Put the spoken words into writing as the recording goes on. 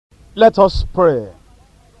Let us pray.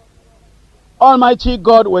 Almighty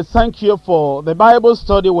God, we thank you for the Bible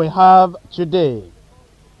study we have today.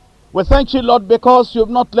 We thank you, Lord, because you have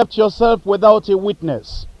not left yourself without a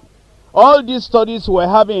witness. All these studies we're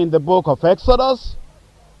having in the book of Exodus,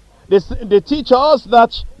 they teach us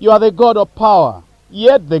that you are the God of power,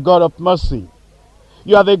 yet the God of mercy.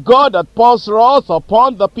 You are the God that pours wrath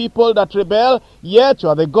upon the people that rebel, yet you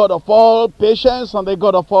are the God of all patience and the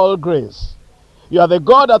God of all grace. You are the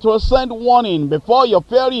God that will send warning before your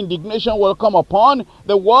fiery indignation will come upon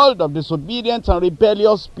the world of disobedient and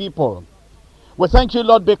rebellious people. We thank you,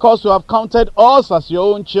 Lord, because you have counted us as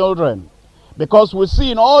your own children. Because we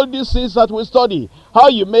see in all these things that we study, how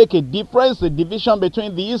you make a difference, a division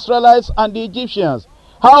between the Israelites and the Egyptians.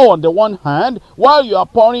 How on the one hand, while you are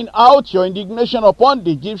pouring out your indignation upon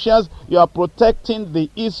the Egyptians, you are protecting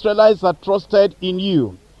the Israelites that trusted in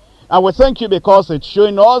you. And we thank you because it's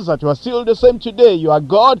showing us that you are still the same today. You are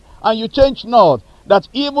God and you change not. That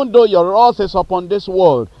even though your wrath is upon this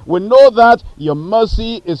world, we know that your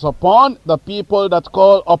mercy is upon the people that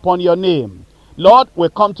call upon your name. Lord, we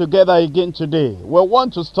come together again today. We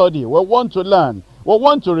want to study. We want to learn. We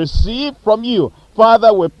want to receive from you.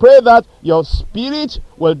 Father, we pray that your Spirit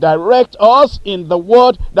will direct us in the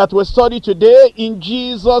word that we study today in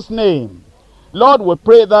Jesus' name. Lord, we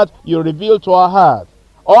pray that you reveal to our heart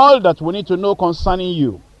all that we need to know concerning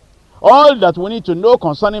you. All that we need to know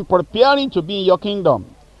concerning preparing to be in your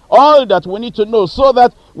kingdom. All that we need to know so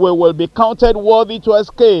that we will be counted worthy to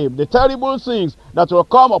escape the terrible things that will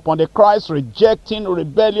come upon the Christ-rejecting,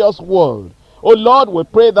 rebellious world. Oh Lord, we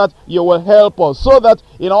pray that you will help us so that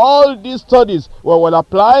in all these studies we will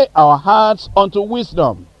apply our hearts unto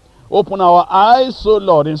wisdom. Open our eyes, oh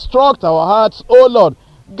Lord. Instruct our hearts, oh Lord.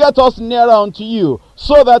 Get us nearer unto you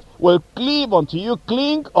so that we'll cleave unto you,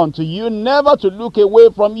 cling unto you, never to look away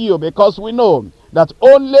from you, because we know that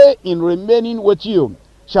only in remaining with you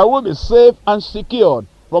shall we be safe and secured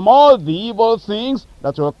from all the evil things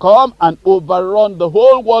that will come and overrun the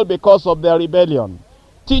whole world because of their rebellion.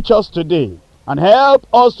 Teach us today and help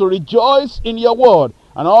us to rejoice in your word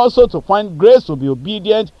and also to find grace to be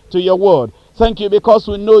obedient to your word. Thank you because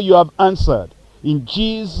we know you have answered. In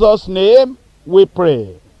Jesus' name we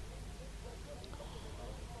pray.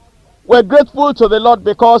 We're grateful to the Lord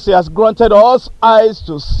because he has granted us eyes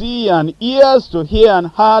to see and ears to hear and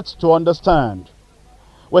hearts to understand.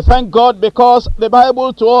 We thank God because the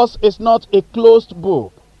Bible to us is not a closed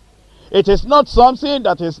book. It is not something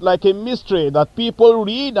that is like a mystery that people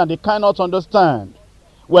read and they cannot understand.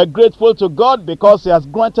 We're grateful to God because he has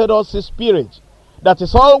granted us his Spirit that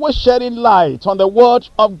is always shedding light on the word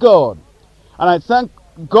of God. And I thank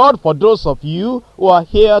God for those of you who are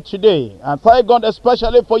here today, and thank God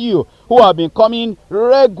especially for you who have been coming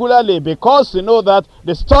regularly, because you know that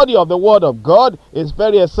the study of the word of God is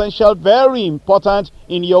very essential, very important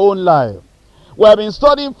in your own life. We have been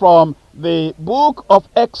studying from the book of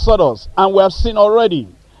Exodus, and we have seen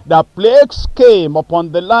already that plagues came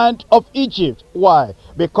upon the land of Egypt. Why?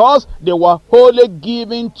 Because they were wholly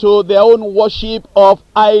given to their own worship of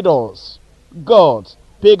idols, gods,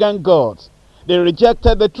 pagan gods. They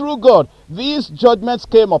rejected the true God. These judgments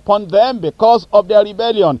came upon them because of their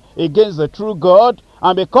rebellion against the true God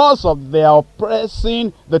and because of their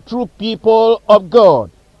oppressing the true people of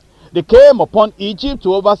God. They came upon Egypt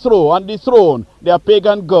to overthrow and dethrone their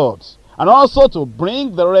pagan gods, and also to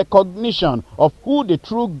bring the recognition of who the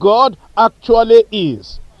true God actually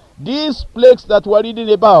is. These plagues that we're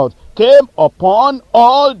reading about came upon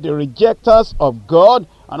all the rejectors of God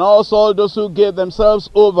and also all those who gave themselves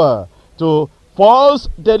over to false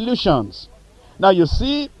delusions. Now you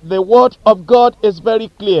see, the word of God is very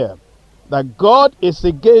clear that God is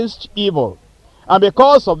against evil, and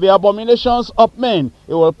because of the abominations of men,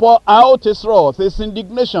 he will pour out his wrath, his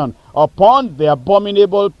indignation upon the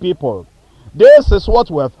abominable people. This is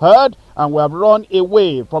what we have heard, and we have run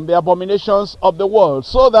away from the abominations of the world,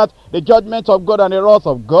 so that the judgment of God and the wrath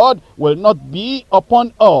of God will not be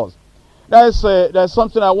upon us. There's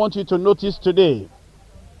something I want you to notice today.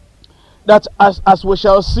 That as we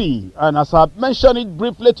shall see, and as I've mentioned it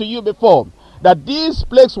briefly to you before, that these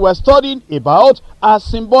plagues we're studying about are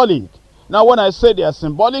symbolic. Now when I say they are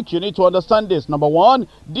symbolic, you need to understand this. Number one,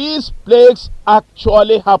 these plagues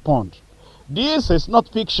actually happened. This is not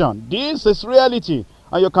fiction. This is reality.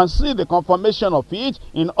 And you can see the confirmation of it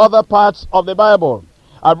in other parts of the Bible.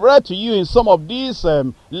 I've read to you in some of these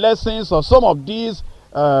lessons or some of these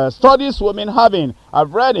studies we've been having.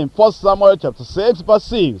 I've read in 1 Samuel chapter 6 verse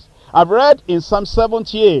 6. I've read in Psalm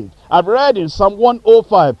 78. I've read in Psalm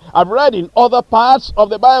 105. I've read in other parts of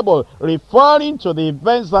the Bible referring to the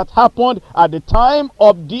events that happened at the time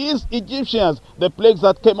of these Egyptians, the plagues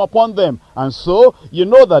that came upon them. And so, you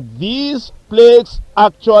know that these plagues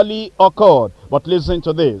actually occurred. But listen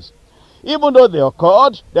to this. Even though they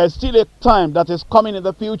occurred, there's still a time that is coming in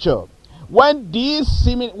the future when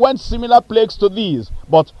similar plagues to these,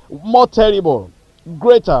 but more terrible,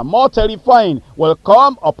 greater, more terrifying, will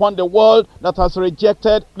come upon the world that has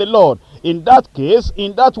rejected the Lord. In that case,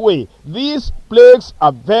 in that way, these plagues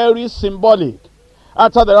are very symbolic.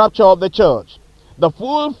 After the rapture of the church, the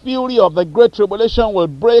full fury of the great tribulation will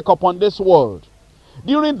break upon this world.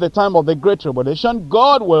 During the time of the great tribulation,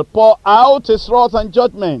 God will pour out his wrath and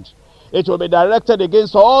judgment. It will be directed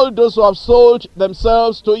against all those who have sold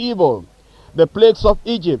themselves to evil. The plagues of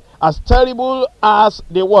Egypt, as terrible as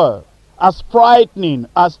they were, as frightening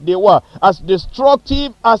as they were, as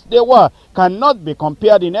destructive as they were, cannot be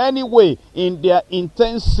compared in any way in their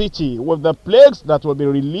intensity with the plagues that will be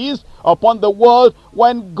released upon the world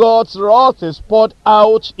when God's wrath is poured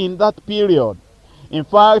out in that period. In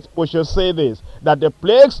fact, we should say this, that the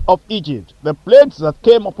plagues of Egypt, the plagues that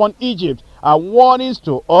came upon Egypt, are warnings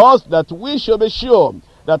to us that we should be sure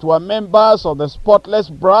that we are members of the spotless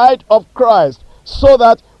bride of Christ, so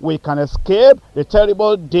that we can escape the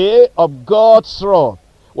terrible day of God's wrath.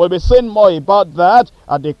 We'll be saying more about that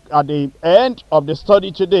at the end of the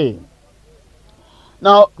study today.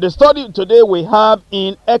 Now, the study today we have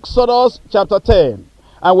in Exodus chapter 10.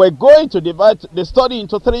 And we're going to divide the study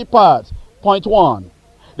into three parts. Point 1,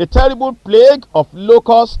 the terrible plague of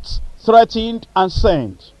locusts threatened and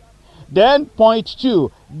sent. Then point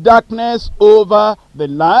 2, darkness over the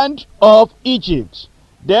land of Egypt.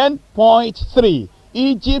 Then point 3,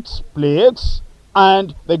 Egypt's plagues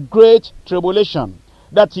and the great tribulation.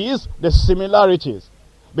 That is, the similarities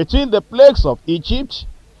between the plagues of Egypt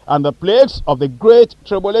and the plagues of the great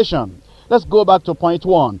tribulation. Let's go back to point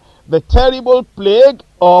 1. The terrible plague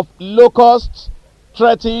of locusts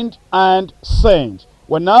threatened and sent.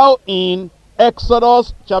 We're now in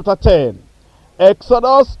Exodus chapter 10.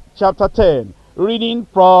 Exodus chapter 10, reading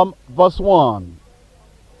from verse 1.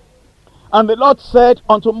 And the Lord said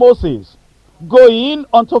unto Moses, Go in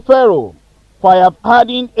unto Pharaoh, for I have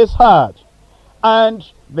hardened his heart, and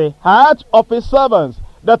the heart of his servants,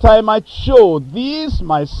 that I might show these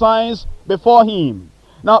my signs before him.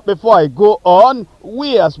 Now, before I go on,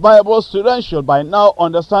 we as Bible students should by now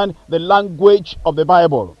understand the language of the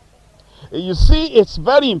Bible. You see, it's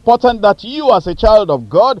very important that you as a child of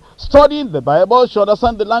God studying the Bible should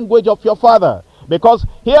understand the language of your father. Because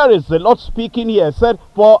here is the Lord speaking here. He said,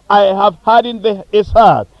 For I have hardened his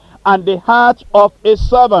heart, and the heart of his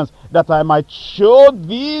servants, that I might show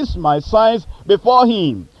these my signs before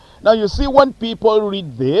him. Now you see, when people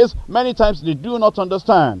read this, many times they do not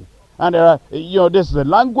understand. And this is the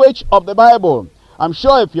language of the Bible. I'm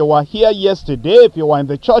sure if you were here yesterday, if you were in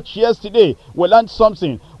the church yesterday, we learned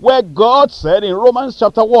something where God said in Romans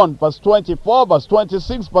chapter 1, verse 24, verse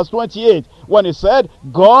 26, verse 28, when he said,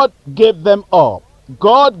 God gave them up.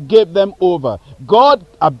 God gave them over. God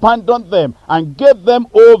abandoned them and gave them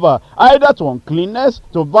over either to uncleanness,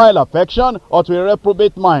 to vile affection, or to a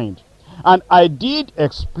reprobate mind. And I did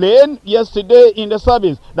explain yesterday in the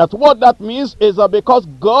service that what that means is that because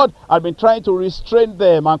God had been trying to restrain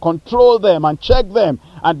them and control them and check them,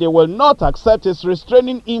 and they will not accept his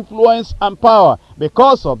restraining influence and power.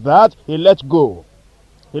 Because of that, he let go.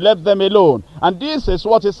 He left them alone. And this is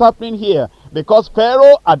what is happening here. Because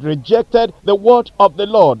Pharaoh had rejected the word of the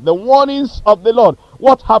Lord, the warnings of the Lord.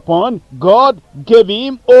 What happened? God gave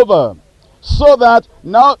him over. So that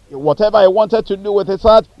now, whatever he wanted to do with his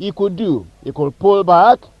heart, he could do. He could pull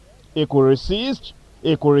back, he could resist,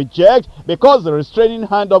 he could reject, because the restraining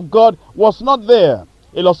hand of God was not there.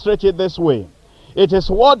 Illustrated this way. It is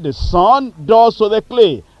what the sun does to the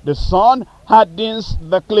clay. The sun hardens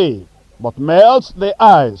the clay, but melts the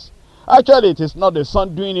ice. Actually, it is not the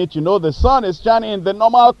sun doing it. The sun is shining in the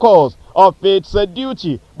normal course of its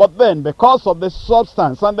duty. But then, because of the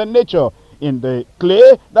substance and the nature in the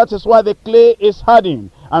clay, that is why the clay is hardened.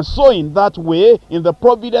 And so in that way, in the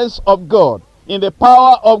providence of God, in the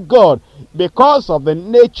power of God, because of the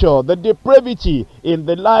nature, the depravity in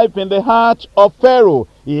the life, in the heart of Pharaoh,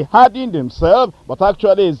 he hardened himself, but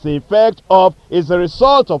actually it's the effect of, is the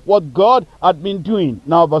result of what God had been doing.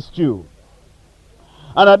 Now verse 2.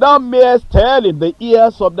 And thou mayest tell in the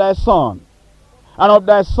ears of thy son, and of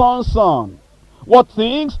thy son's son, what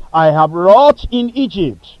things I have wrought in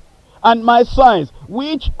Egypt, and my signs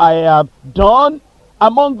which I have done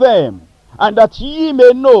among them, and that ye may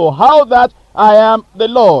know how that I am the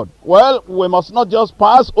Lord. Well, we must not just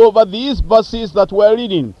pass over these verses that we're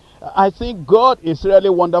reading. I think God is really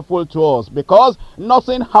wonderful to us, because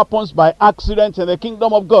nothing happens by accident in the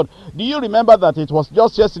kingdom of God. Do you remember that it was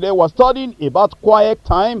just yesterday we were studying about quiet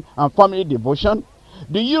time and family devotion?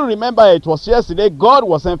 Do you remember it was yesterday God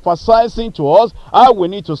was emphasizing to us how we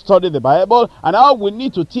need to study the Bible and how we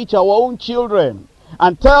need to teach our own children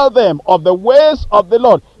and tell them of the ways of the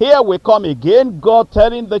Lord. Here we come again, God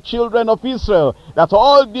telling the children of Israel that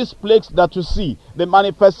all these plagues that you see, the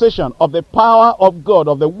manifestation of the power of God,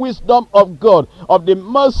 of the wisdom of God, of the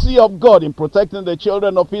mercy of God in protecting the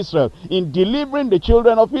children of Israel, in delivering the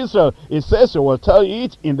children of Israel, it says, you will tell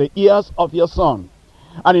it in the ears of your son,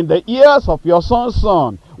 and in the ears of your son's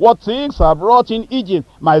son, what things I have wrought in Egypt,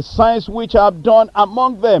 my signs which I have done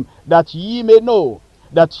among them, that ye may know,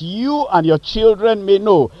 that you and your children may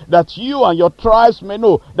know, that you and your tribes may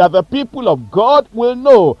know, that the people of God will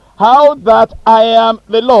know how that I am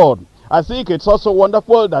the Lord. I think it's also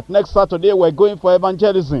wonderful that next Saturday we're going for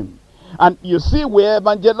evangelism. And you see, we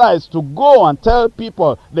evangelize to go and tell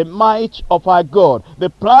people the might of our God, the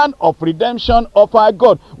plan of redemption of our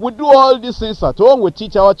God. We do all these things at home. We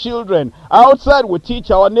teach our children. Outside, we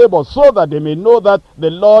teach our neighbors so that they may know that the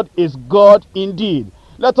Lord is God indeed.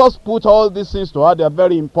 Let us put all these things to heart. They are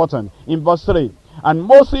very important. In verse 3, and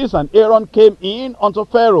Moses and Aaron came in unto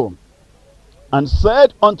Pharaoh and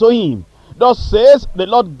said unto him, thus says the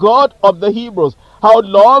Lord God of the Hebrews, how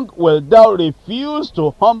long wilt thou refuse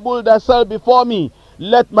to humble thyself before me?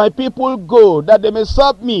 Let my people go, that they may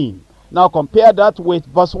serve me. Now compare that with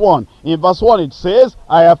verse 1. In verse 1 it says,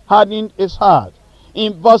 I have hardened his heart.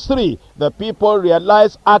 In verse 3, the people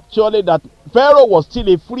realized actually that Pharaoh was still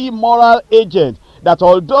a free moral agent. That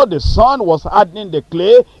although the sun was hardening the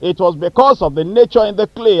clay, it was because of the nature in the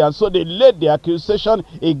clay. And so they laid the accusation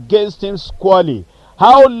against him squarely.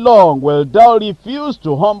 How long wilt thou refuse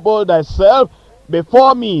to humble thyself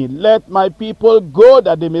before me? Let my people go,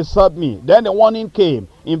 that they may serve me. Then the warning came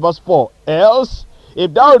in verse 4. Else,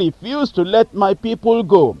 if thou refuse to let my people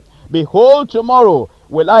go, behold, tomorrow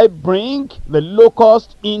will I bring the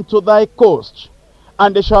locust into thy coast,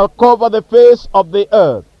 and they shall cover the face of the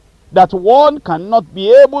earth, that one cannot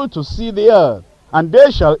be able to see the earth. And they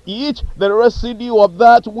shall eat the residue of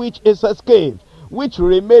that which is escaped, which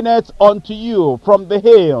remaineth unto you from the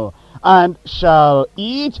hail, and shall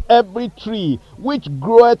eat every tree which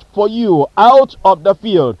groweth for you out of the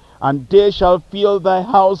field. And they shall fill thy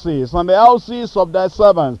houses, and the houses of thy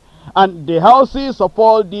servants, and the houses of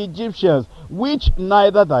all the Egyptians, which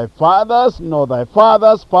neither thy fathers nor thy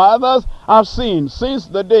fathers' fathers have seen since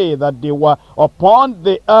the day that they were upon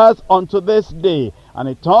the earth unto this day. And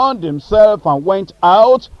he turned himself and went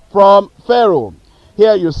out from Pharaoh.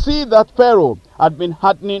 Here you see that Pharaoh had been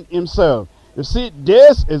hardening himself. You see,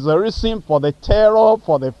 this is the reason for the terror,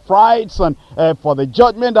 for the frights, and for the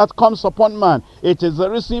judgment that comes upon man. It is the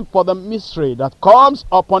reason for the mystery that comes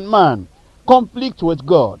upon man. Conflict with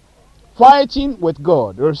God, fighting with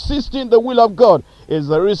God, resisting the will of God is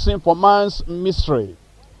the reason for man's mystery.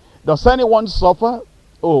 Does anyone suffer?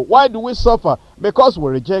 Oh, why do we suffer? Because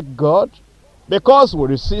we reject God, because we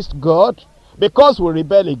resist God, because we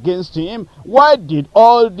rebel against him. Why did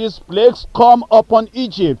all these plagues come upon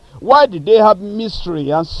Egypt? Why did they have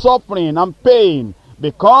mystery and suffering and pain?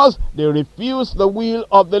 Because they refused the will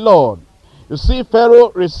of the Lord. You see,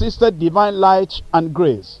 Pharaoh resisted divine light and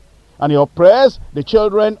grace, and he oppressed the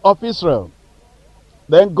children of Israel.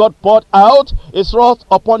 Then God poured out his wrath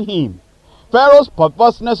upon him. Pharaoh's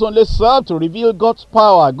perverseness only served to reveal God's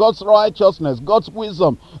power, God's righteousness, God's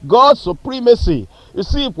wisdom, God's supremacy. You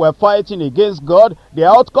see, if we're fighting against God, the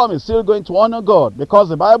outcome is still going to honor God, because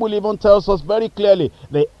the Bible even tells us very clearly,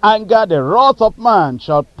 the anger, the wrath of man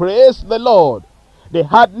shall praise the Lord. The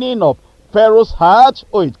hardening of Pharaoh's heart,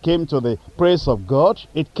 oh, it came to the praise of God.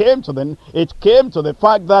 It came to the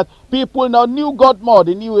fact that people now knew God more.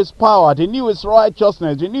 They knew his power, they knew his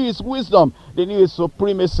righteousness, they knew his wisdom, they knew his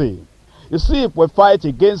supremacy. You see, if we fight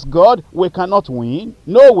against God, we cannot win.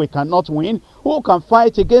 No, we cannot win. Who can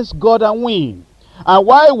fight against God and win? And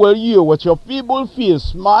why will you, with your feeble feet,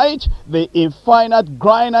 smite the infinite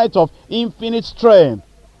granite of infinite strength?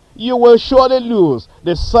 You will surely lose.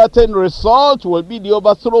 The certain result will be the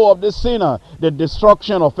overthrow of the sinner, the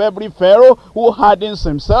destruction of every Pharaoh who hardens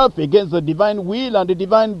himself against the divine will and the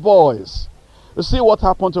divine voice. You see what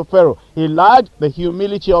happened to Pharaoh? He lacked the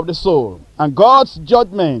humility of the soul. And God's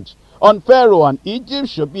judgment on Pharaoh and Egypt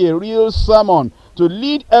should be a real sermon to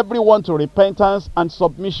lead everyone to repentance and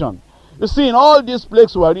submission. You see, in all these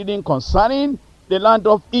plagues we are reading concerning the land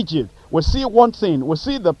of Egypt, we see one thing. We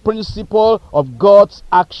see the principle of God's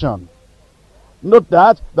action. Note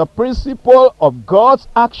that the principle of God's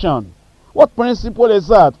action. What principle is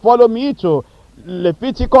that? Follow me to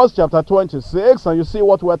Leviticus chapter 26 and you see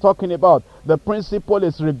what we're talking about. The principle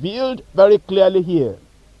is revealed very clearly here.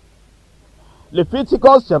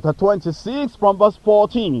 Leviticus chapter 26 from verse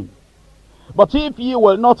 14. But if ye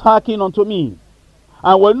will not hearken unto me,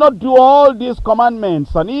 and will not do all these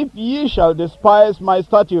commandments, and if ye shall despise my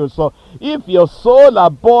statutes, or if your soul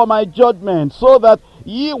abhor my judgment, so that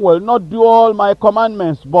ye will not do all my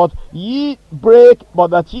commandments, but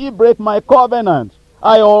that ye break my covenant,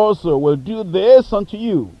 I also will do this unto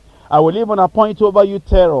you. I will even appoint over you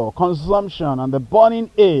terror, consumption, and the burning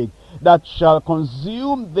ague, that shall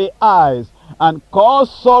consume the eyes, and cause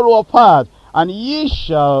sorrow of heart, and ye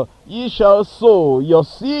shall sow your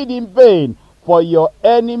seed in vain, for your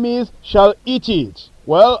enemies shall eat it.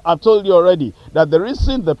 Well, I've told you already that the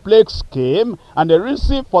reason the plagues came, and the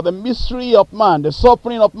reason for the misery of man, the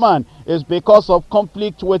suffering of man, is because of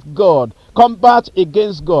conflict with God, combat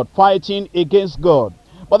against God, fighting against God.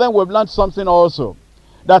 But then we've learned something also,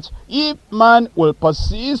 that if man will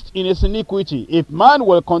persist in his iniquity, if man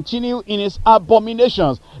will continue in his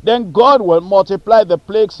abominations, then God will multiply the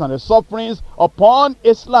plagues and the sufferings upon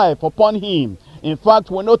his life, upon him. In fact,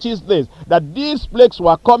 we notice this, that these plagues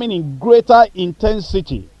were coming in greater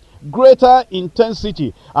intensity. Greater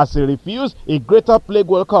intensity. As he refused, a greater plague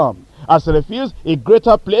will come. As he refused, a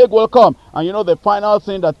greater plague will come. And you know, the final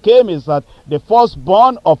thing that came is that the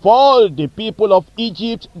firstborn of all the people of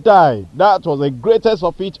Egypt died. That was the greatest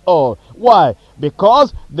of it all. Why?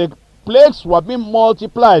 Because the plagues were being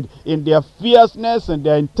multiplied in their fierceness, in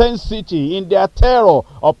their intensity, in their terror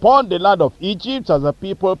upon the land of Egypt as the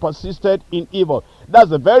people persisted in evil. That's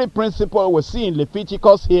the very principle we see in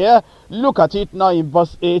Leviticus here. Look at it now in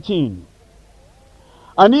verse 18.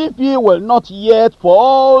 And if ye will not yet for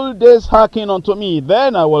all days hearken unto me,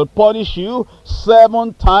 then I will punish you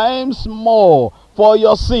 7 times more for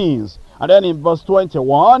your sins. And then in verse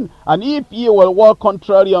 21, and if ye will walk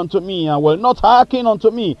contrary unto me, and will not hearken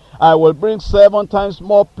unto me, I will bring 7 times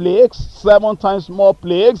more plagues, 7 times more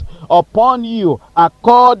plagues upon you,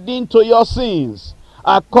 according to your sins.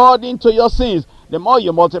 According to your sins. The more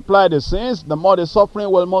you multiply the sins, the more the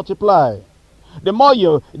suffering will multiply. The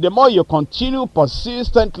more you continue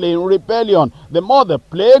persistently in rebellion, the more the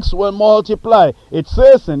plagues will multiply. It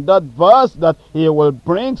says in that verse that he will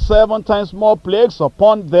bring 7 times more plagues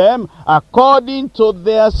upon them according to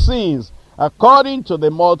their sins, according to the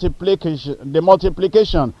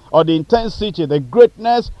multiplication or the intensity, the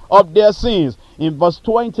greatness of their sins. In verse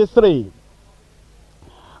 23.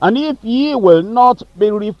 And if ye will not be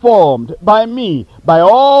reformed by me, by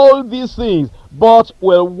all these things, but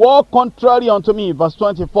will walk contrary unto me, verse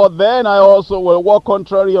 24, then I also will walk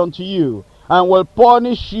contrary unto you, and will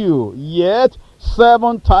punish you yet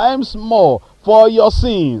 7 times more for your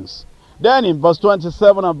sins. Then in verse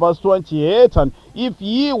 27 and verse 28, and if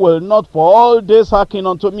ye will not for all days hearken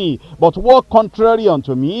unto me, but walk contrary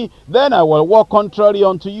unto me, then I will walk contrary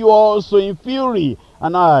unto you also in fury,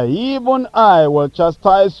 and I, even I, will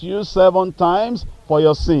chastise you 7 times for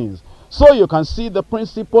your sins. So you can see the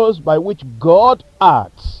principles by which God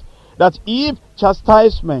acts. That if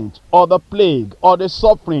chastisement or the plague or the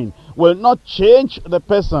suffering will not change the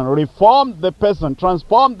person, reform the person,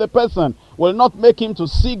 transform the person, will not make him to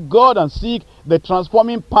seek God and seek the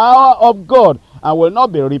transforming power of God, and will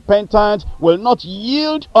not be repentant, will not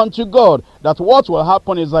yield unto God, that what will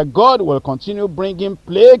happen is that God will continue bringing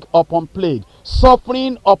plague upon plague,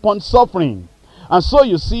 suffering upon suffering. And so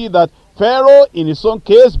you see that Pharaoh, in his own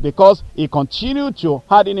case, because he continued to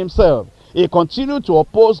harden himself, he continued to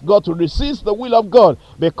oppose God, to resist the will of God.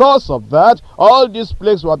 Because of that, all these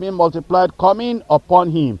plagues were being multiplied, coming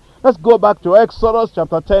upon him. Let's go back to Exodus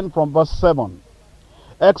chapter 10 from verse 7.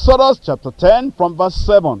 Exodus chapter 10 from verse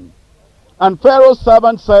 7. And Pharaoh's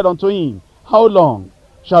servant said unto him, How long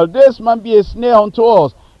shall this man be a snare unto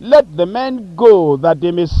us? Let the men go, that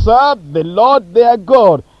they may serve the Lord their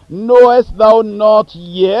God. Knowest thou not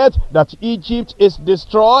yet that Egypt is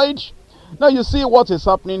destroyed? Now you see what is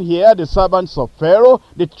happening here. The servants of Pharaoh,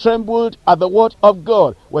 they trembled at the word of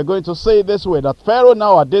God. We're going to say this way, that Pharaoh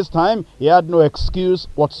now at this time, he had no excuse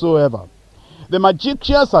whatsoever. The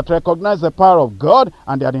magicians had recognized the power of God,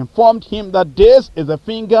 and they had informed him that this is the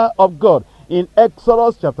finger of God. In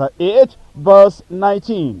Exodus chapter 8 verse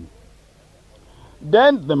 19.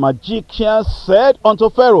 Then the magicians said unto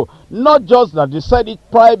Pharaoh, not just that they said it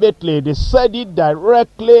privately, they said it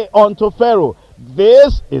directly unto Pharaoh,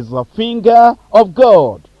 this is the finger of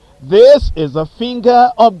God. This is the finger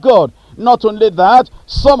of God. Not only that,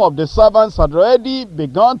 some of the servants had already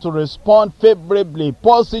begun to respond favorably,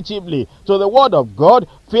 positively to the word of God,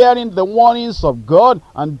 fearing the warnings of God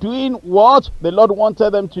and doing what the Lord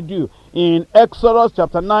wanted them to do. In Exodus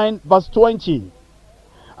chapter 9 verse 20,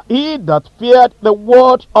 he that feared the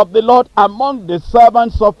word of the Lord among the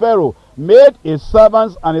servants of Pharaoh made his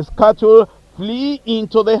servants and his cattle flee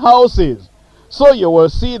into the houses. So you will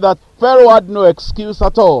see that Pharaoh had no excuse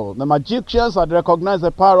at all. The magicians had recognized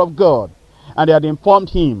the power of God, and they had informed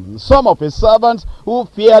him. Some of his servants who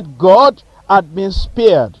feared God had been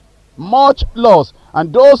spared much loss,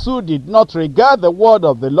 and those who did not regard the word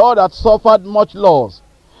of the Lord had suffered much loss.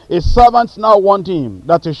 His servants now want him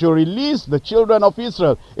that he should release the children of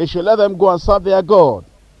Israel. He should let them go and serve their God.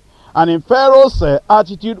 And in Pharaoh's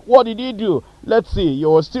attitude, what did he do? Let's see. You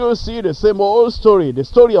will still see the same old story, the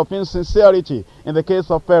story of insincerity in the case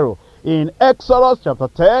of Pharaoh. In Exodus chapter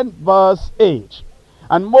 10 verse 8,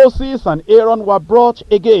 and Moses and Aaron were brought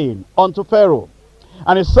again unto Pharaoh.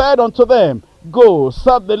 And he said unto them, Go,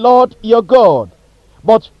 serve the Lord your God.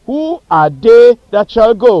 But who are they that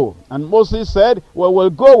shall go? And Moses said, We will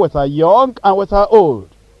go with our young and with our old,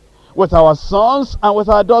 with our sons and with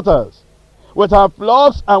our daughters, with our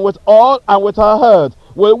flocks and with all and with our herds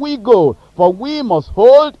will we go, for we must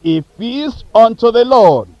hold a feast unto the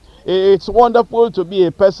Lord. It's wonderful to be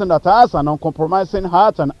a person that has an uncompromising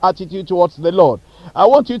heart and attitude towards the Lord. I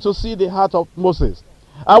want you to see the heart of Moses.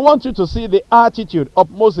 I want you to see the attitude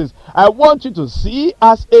of Moses. I want you to see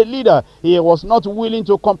as a leader, he was not willing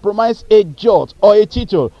to compromise a jot or a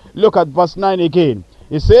tittle. Look at verse 9 again.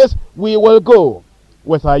 It says, We will go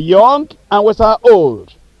with our young and with our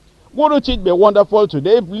old. Wouldn't it be wonderful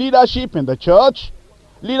today if leadership in the church,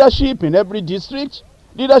 leadership in every district,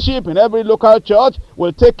 leadership in every local church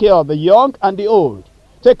will take care of the young and the old,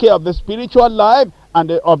 take care of the spiritual life and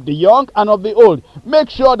of the young and of the old. Make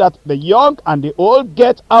sure that the young and the old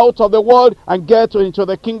get out of the world and get into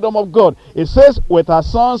the kingdom of God. It says with our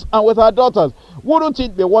sons and with our daughters. Wouldn't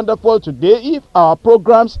it be wonderful today if our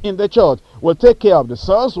programs in the church will take care of the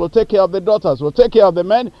sons, will take care of the daughters, will take care of the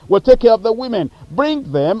men, will take care of the women. Bring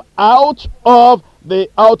them out of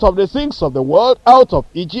the things of the world, out of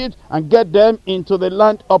Egypt, and get them into the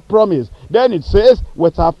land of promise. Then it says,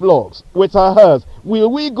 with our flocks, with our herds, will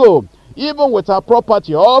we go, even with our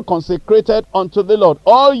property, all consecrated unto the Lord,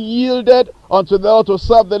 all yielded unto the Lord to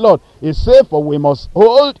serve the Lord. It says, for we must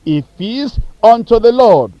hold a feast unto the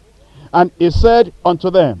Lord. And he said unto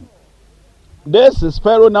them, this is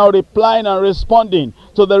Pharaoh now replying and responding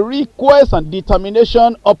to the request and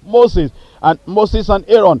determination of Moses and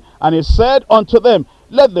Aaron. And he said unto them,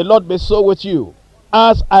 let the Lord be so with you,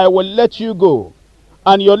 as I will let you go.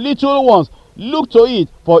 And your little ones, look to it,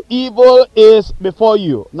 for evil is before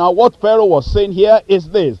you. Now what Pharaoh was saying here is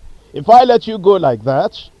this: if I let you go like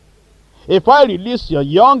that, if I release your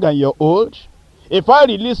young and your old, if I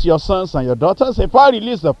release your sons and your daughters, if I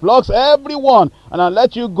release the flocks, everyone, and I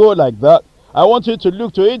let you go like that, I want you to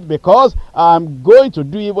look to it, because I'm going to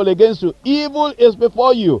do evil against you. Evil is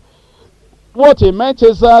before you. What he meant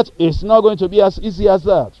is that it's not going to be as easy as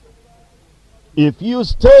that. If you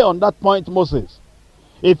stay on that point, Moses,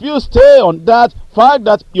 if you stay on that fact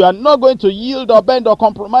that you are not going to yield or bend or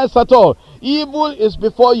compromise at all, evil is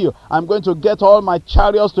before you. I'm going to get all my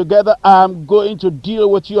chariots together. I'm going to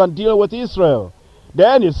deal with you and deal with Israel.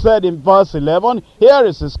 Then he said in verse 11, here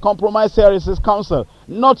is his compromise, here is his counsel.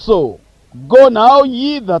 Not so. Go now,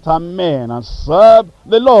 ye that are men, and serve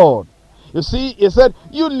the Lord. You see, he said,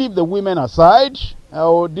 you leave the women aside.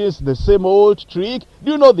 Oh, this is the same old trick.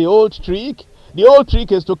 Do you know the old trick? The old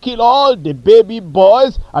trick is to kill all the baby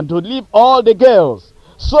boys and to leave all the girls,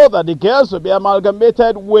 so that the girls will be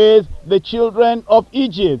amalgamated with the children of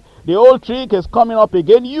Egypt. The old trick is coming up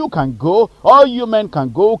again. You can go, all you men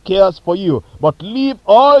can go, cares for you, but leave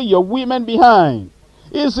all your women behind.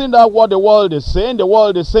 Isn't that what the world is saying? The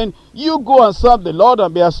world is saying, you go and serve the Lord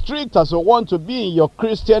and be as strict as you want to be in your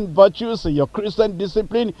Christian virtues, in your Christian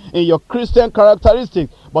discipline, in your Christian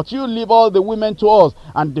characteristics. But you leave all the women to us.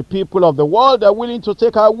 And the people of the world are willing to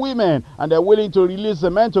take our women, and they're willing to release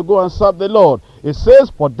the men to go and serve the Lord. It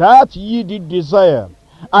says, for that ye did desire.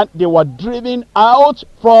 And they were driven out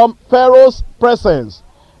from Pharaoh's presence.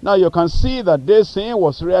 Now you can see that this thing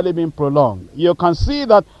was really being prolonged. You can see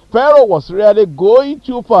that Pharaoh was really going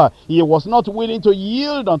too far. He was not willing to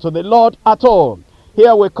yield unto the Lord at all.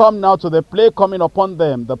 Here we come now to the plague coming upon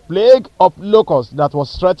them. The plague of locusts that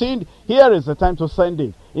was threatened. Here is the time to send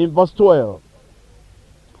it. In verse 12.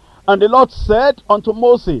 And the Lord said unto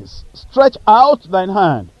Moses, stretch out thine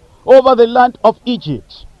hand over the land of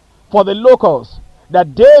Egypt for the locusts,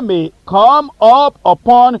 that they may come up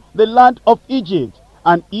upon the land of Egypt,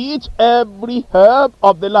 and eat every herb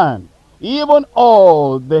of the land, even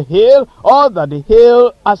all the hail, all that the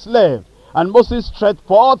hail has left. And Moses stretched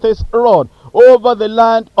forth his rod over the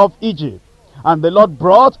land of Egypt, and the Lord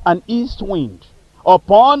brought an east wind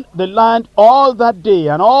upon the land all that day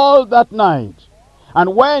and all that night.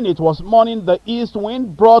 And when it was morning, the east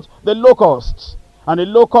wind brought the locusts, and the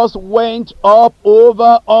locusts went up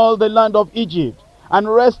over all the land of Egypt, and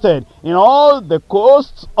rested in all the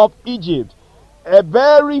coasts of Egypt. A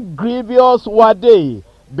very grievous were they.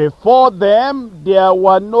 Before them there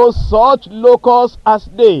were no such locusts as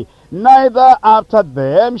they, neither after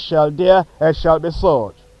them shall there shall be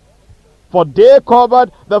such. For they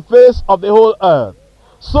covered the face of the whole earth,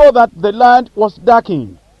 so that the land was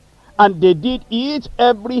darkened. And they did eat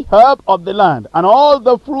every herb of the land, and all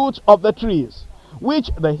the fruit of the trees, which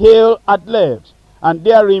the hail had left. And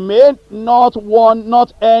there remained not one,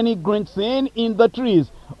 not any green thing in the trees,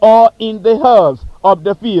 or in the herbs of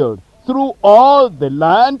the field, through all the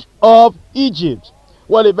land of Egypt.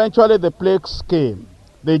 Well, eventually the plagues came.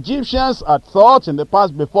 The Egyptians had thought in the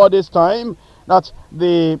past, before this time, that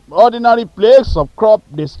the ordinary plagues of crop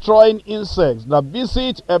destroying insects that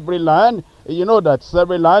visit every land, you know that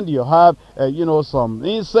every land you have some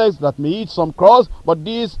insects that may eat some crops, but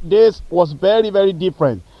this was very, very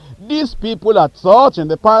different. These people had thought in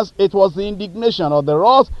the past it was the indignation or the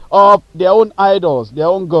wrath of their own idols, their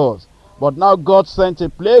own gods. But now God sent a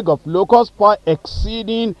plague of locusts far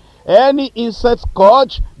exceeding any insect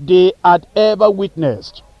scourge they had ever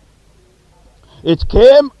witnessed. It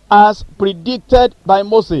came as predicted by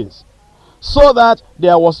Moses, so that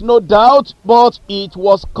there was no doubt but it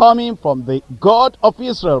was coming from the God of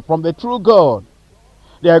Israel, from the true God.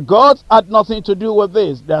 Their gods had nothing to do with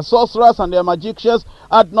this. Their sorcerers and their magicians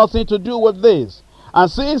had nothing to do with this. And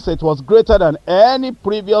since it was greater than any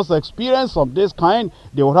previous experience of this kind,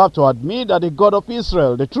 they would have to admit that the God of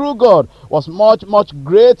Israel, the true God, was much, much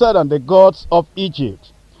greater than the gods of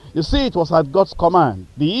Egypt. You see, it was at God's command.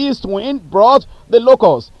 The east wind brought the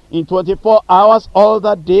locusts in 24 hours, all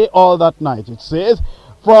that day, all that night. It says,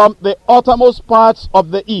 from the uttermost parts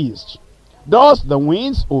of the east. Thus the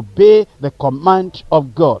winds obey the command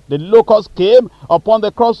of God. The locusts came upon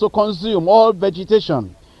the crops to consume all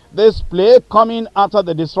vegetation. This plague, coming after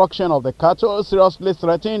the destruction of the cattle, seriously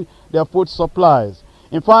threatened their food supplies.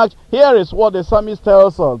 In fact, here is what the psalmist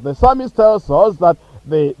tells us. The psalmist tells us that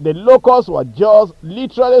the locusts were just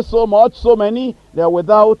literally so many, they are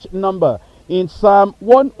without number. In Psalm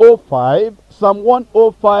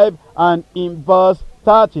 105, and in verse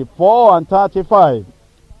 34 and 35.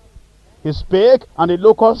 He spake, and the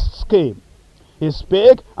locusts came. He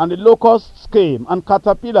spake, and the locusts came, and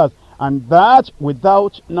caterpillars, and that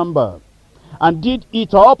without number, and did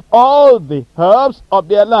eat up all the herbs of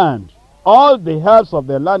their land. All the herbs of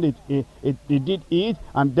their land it did eat,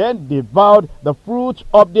 and then devoured the fruit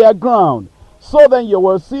of their ground. So then you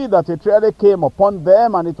will see that it really came upon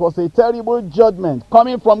them, and it was a terrible judgment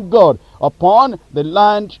coming from God upon the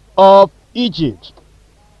land of Egypt.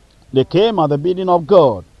 They came at the bidding of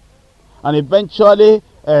God. And eventually,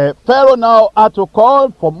 Pharaoh now had to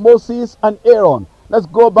call for Moses and Aaron. Let's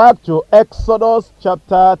go back to Exodus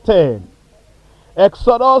chapter 10.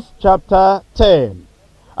 Exodus chapter 10.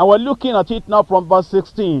 And we're looking at it now from verse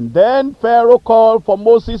 16. Then Pharaoh called for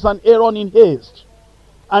Moses and Aaron in haste,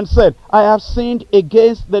 and said, I have sinned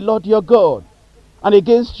against the Lord your God, and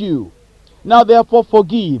against you. Now therefore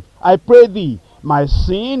forgive, I pray thee, my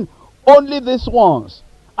sin only this once,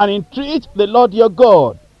 and entreat the Lord your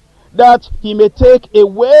God, that he may take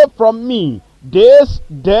away from me this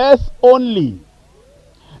death only.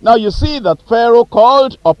 Now you see that Pharaoh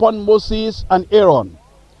called upon Moses and Aaron.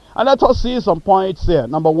 And let us see some points here.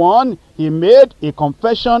 Number one, he made a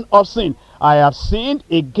confession of sin. I have sinned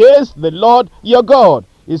against the Lord your God.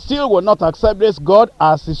 He still will not accept this God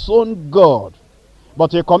as his own God,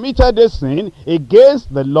 but he committed this sin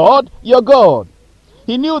against the Lord your God.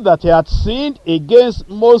 He knew that he had sinned against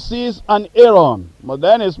Moses and Aaron. But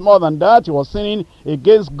then it's more than that. He was sinning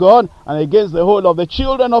against God and against the whole of the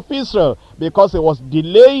children of Israel, because he was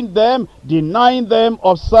delaying them, denying them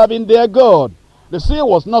of serving their God. The sin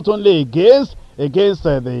was not only against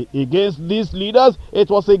these leaders, it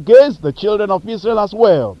was against the children of Israel as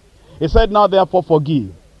well. He said, now therefore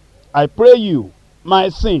forgive, I pray you, my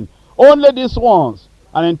sin, only this once,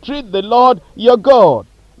 and entreat the Lord your God,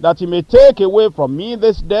 that he may take away from me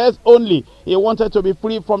this death only. He wanted to be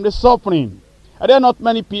free from the suffering. And there are not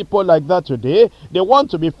many people like that today. They want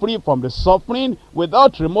to be free from the suffering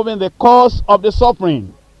without removing the cause of the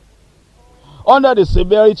suffering. Under the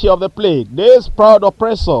severity of the plague, this proud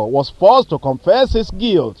oppressor was forced to confess his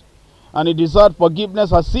guilt, and he desired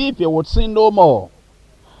forgiveness as if he would sin no more.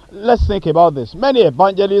 let's think about this. Many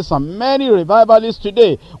evangelists and many revivalists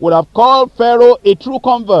today would have called Pharaoh a true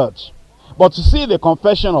convert. But you see, the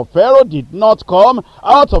confession of Pharaoh did not come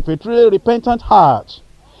out of a truly repentant heart.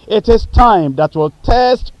 It is time that will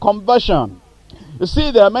test conversion. You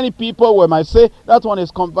see, there are many people who might say, that one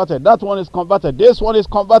is converted, that one is converted, this one is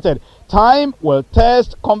converted. Time will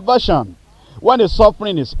test conversion. When the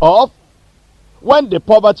suffering is off, when the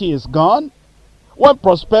poverty is gone, when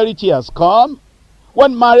prosperity has come,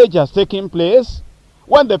 when marriage has taken place,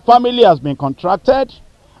 when the family has been contracted,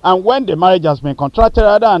 and when the marriage has been contracted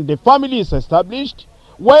and the family is established,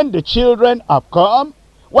 when the children have come,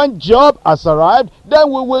 when job has arrived, then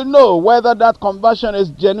we will know whether that conversion is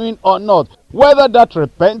genuine or not, whether that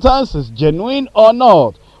repentance is genuine or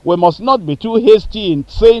not. We must not be too hasty in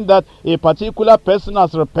saying that a particular person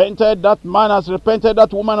has repented, that man has repented,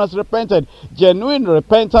 that woman has repented. Genuine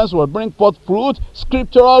repentance will bring forth fruit,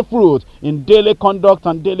 scriptural fruit, in daily conduct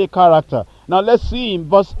and daily character. Now let's see in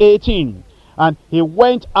verse 18. And he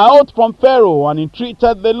went out from Pharaoh and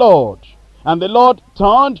entreated the Lord. And the Lord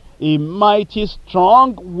turned a mighty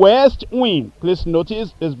strong west wind. Please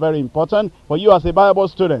notice, it's very important for you as a Bible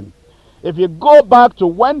student. If you go back to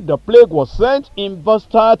when the plague was sent in verse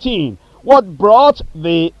 13, what brought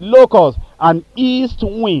the locusts? An east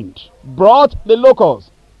wind brought the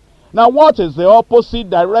locusts. Now what is the opposite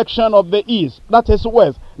direction of the east? That is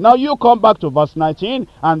west. Now you come back to verse 19,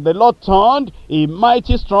 and the Lord turned a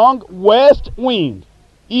mighty strong west wind.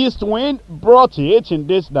 East wind brought it in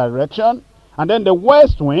this direction, and then the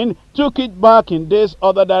west wind took it back in this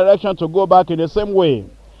other direction to go back in the same way.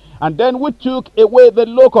 And then we took away the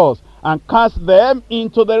locusts and cast them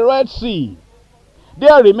into the Red Sea.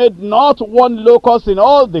 There remained not one locust in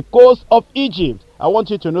all the coast of Egypt. I want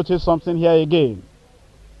you to notice something here again.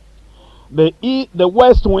 The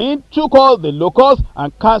west wind took all the locusts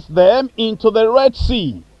and cast them into the Red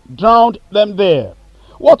Sea, drowned them there.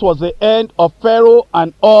 What was the end of Pharaoh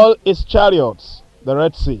and all his chariots? The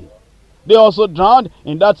Red Sea. They also drowned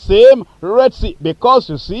in that same Red Sea, because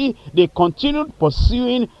you see, they continued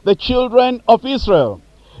pursuing the children of Israel.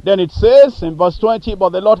 Then it says in verse 20, but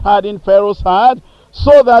the Lord hardened Pharaoh's heart,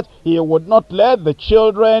 so that he would not let the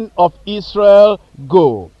children of Israel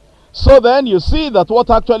go. So then you see that what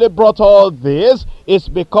actually brought all this is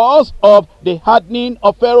because of the hardening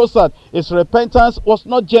of Pharaoh's heart. His repentance was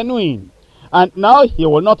not genuine. And now he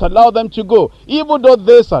will not allow them to go. Even though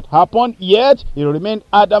this had happened, yet he remained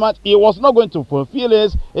adamant. He was not going to fulfill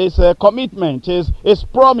his commitment, his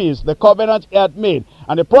promise, the covenant he had made.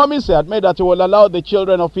 And the promise he had made that he will allow the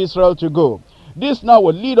children of Israel to go. This now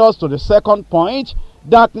will lead us to the second point: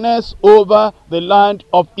 darkness over the land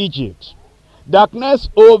of Egypt. Darkness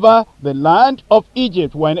over the land of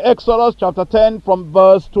Egypt. We're in Exodus chapter 10 from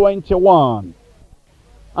verse 21.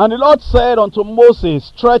 And the Lord said unto Moses,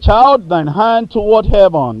 stretch out thine hand toward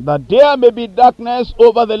heaven, that there may be darkness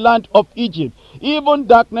over the land of Egypt, even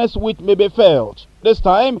darkness which may be felt. This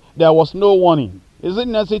time there was no warning. Is it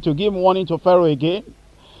necessary to give warning to Pharaoh again?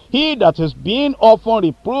 He that is being often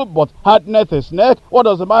reproved but hardeneth his neck, what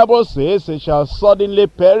does the Bible say? He shall suddenly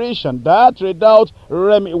perish, and that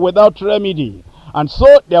without remedy. And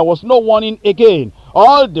so there was no warning again.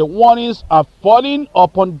 All the warnings are falling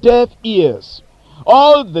upon deaf ears.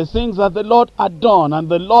 All the things that the Lord had done and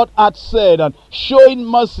the Lord had said, and showing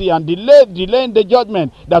mercy and delaying the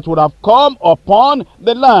judgment that would have come upon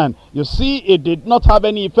the land, you see, it did not have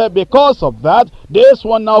any effect. Because of that, this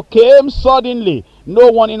one now came suddenly,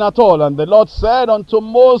 no warning at all. And the Lord said unto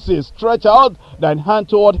Moses, stretch out thine hand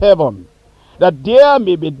toward heaven, that there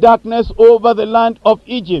may be darkness over the land of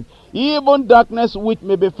Egypt, even darkness which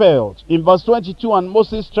may be felt. In verse 22, and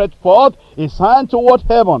Moses stretched forth his hand toward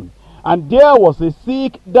heaven, and there was a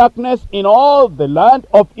thick darkness in all the land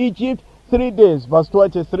of Egypt 3 days. Verse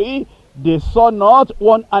 23, they saw not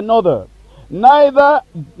one another, neither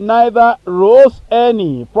rose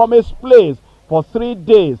any from his place for 3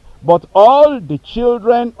 days. But all the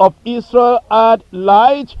children of Israel had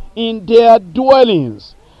light in their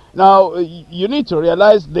dwellings. Now, you need to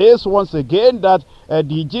realize this once again, that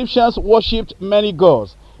the Egyptians worshipped many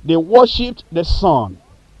gods. They worshipped the sun,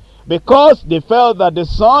 because they felt that the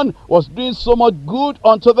sun was doing so much good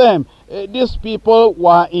unto them. These people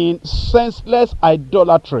were in senseless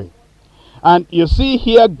idolatry. And you see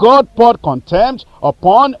here, God poured contempt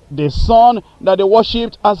upon the sun that they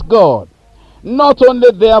worshipped as God. Not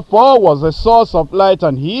only therefore was the source of light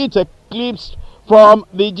and heat eclipsed from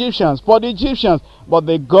the Egyptians, for the Egyptians, but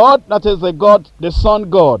the God, that is the God, the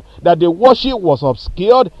sun God, that they worship was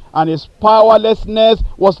obscured, and his powerlessness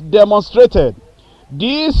was demonstrated.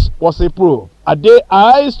 This was a proof. Had they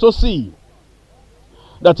eyes to see?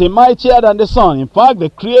 that a mightier than the sun, in fact, the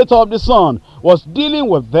creator of the sun, was dealing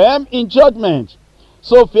with them in judgment.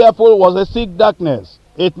 So fearful was the thick darkness.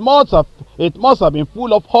 It must have been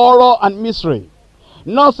full of horror and misery.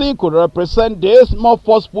 Nothing could represent this more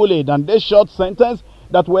forcefully than this short sentence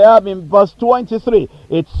that we have in verse 23.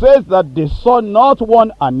 It says that they saw not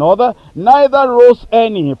one another, neither rose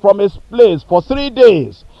any from his place for 3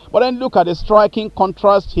 days. But then look at the striking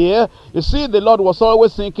contrast here. You see, the Lord was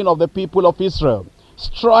always thinking of the people of Israel.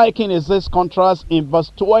 Striking is this contrast in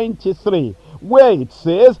verse 23, where it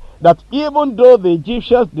says that even though the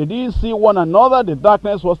Egyptians, they didn't see one another, the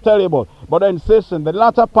darkness was terrible. But then it says in the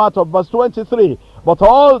latter part of verse 23, but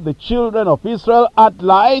all the children of Israel had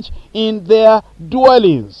light in their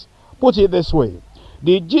dwellings. Put it this way,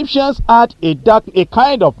 the Egyptians had a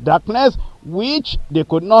kind of darkness which they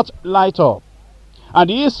could not light up. And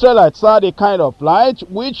the Israelites had a kind of light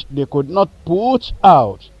which they could not put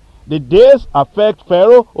out. The days affect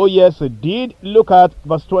Pharaoh? Oh yes, it did. Look at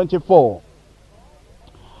verse 24.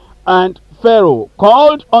 And Pharaoh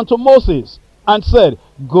called unto Moses and said,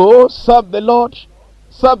 go, serve the Lord,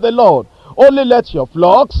 serve the Lord. Only let your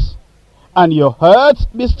flocks and your herds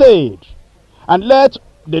be stayed, and let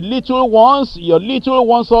the little ones, your little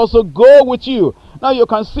ones also go with you. Now you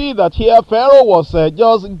can see that here Pharaoh was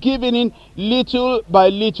just giving in little by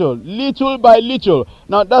little, little by little.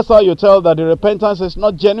 Now that's how you tell that the repentance is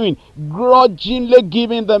not genuine. Grudgingly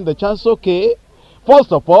giving them the chance. Okay,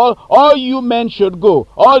 first of all you men should go,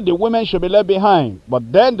 all the women should be left behind.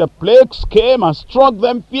 But then the plagues came and struck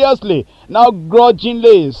them fiercely. Now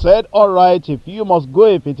grudgingly he said, all right, if you must go,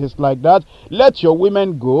 if it is like that, let your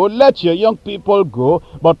women go, let your young people go,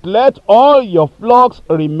 but let all your flocks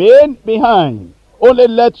remain behind. Only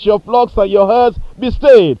let your flocks and your herds be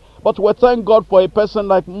stayed. But we thank God for a person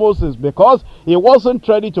like Moses, because he wasn't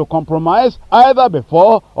ready to compromise either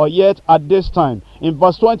before or yet at this time. In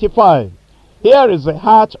verse 25, here is the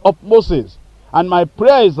heart of Moses. And my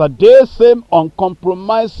prayer is that this same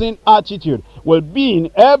uncompromising attitude will be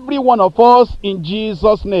in every one of us in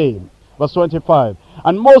Jesus' name. Verse 25,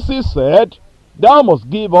 and Moses said, thou must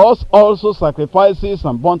give us also sacrifices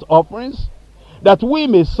and burnt offerings, that we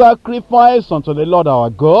may sacrifice unto the Lord our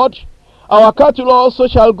God. Our cattle also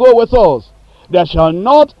shall go with us. There shall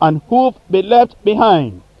not an hoof be left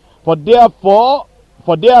behind. For thereof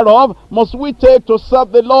must we take to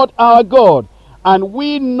serve the Lord our God. And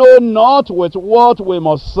we know not with what we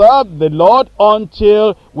must serve the Lord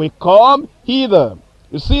until we come hither.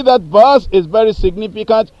 You see, that verse is very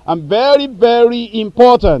significant and very, very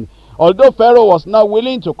important. Although Pharaoh was not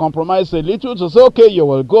willing to compromise a little, to say, okay, you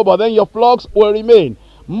will go, but then your flocks will remain,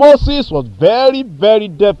 Moses was very, very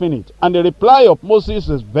definite. And the reply of Moses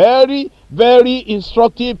is very, very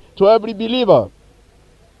instructive to every believer.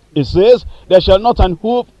 It says, there shall not an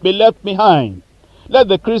hoof be left behind. Let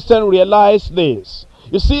the Christian realize this.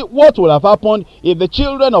 You see, what would have happened if the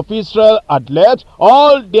children of Israel had left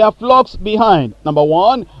all their flocks behind? Number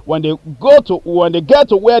one, when they get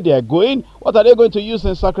to where they are going, what are they going to use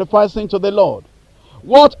in sacrificing to the Lord?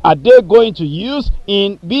 What are they going to use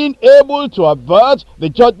in being able to avert the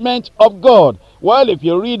judgment of God? Well, if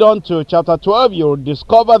you read on to chapter 12, you'll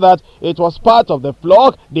discover that it was part of the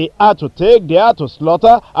flock they had to take, they had to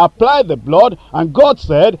slaughter, apply the blood, and God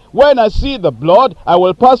said, when I see the blood, I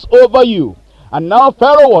will pass over you. And now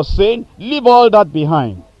Pharaoh was saying, leave all that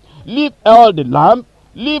behind. Leave all the lamb,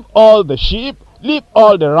 leave all the sheep, leave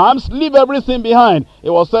all the rams, leave everything behind. He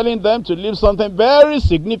was telling them to leave something very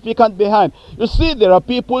significant behind. You see, there are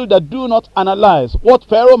people that do not analyze what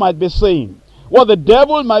Pharaoh might be saying, what the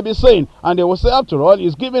devil might be saying, and they will say, after all,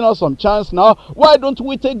 he's giving us some chance now. Why don't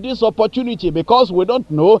we take this opportunity? Because we don't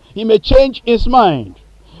know, he may change his mind.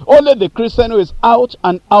 Only the Christian who is out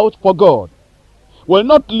and out for God will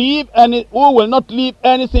not leave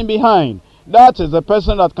anything behind. That is the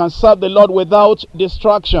person that can serve the Lord without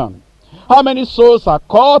distraction. How many souls are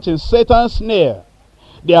caught in Satan's snare?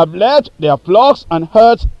 They have let their flocks and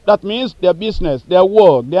herds, that means their business, their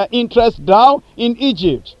work, their interest down in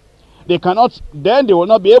Egypt. They will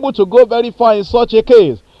not be able to go very far in such a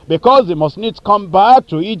case, because they must needs come back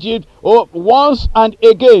to Egypt once and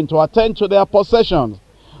again to attend to their possessions.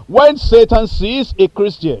 When Satan sees a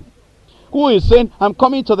Christian who is saying, I'm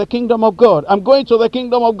coming to the kingdom of God, I'm going to the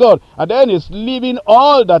kingdom of God, and then is leaving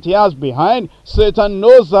all that he has behind, Satan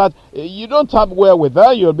knows that you don't have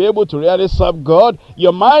wherewithal, you'll be able to really serve God.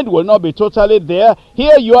 Your mind will not be totally there.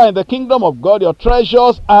 Here you are in the kingdom of God, your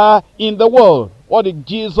treasures are in the world. What did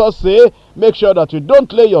Jesus say? Make sure that you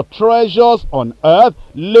don't lay your treasures on earth,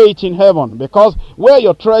 lay it in heaven, because where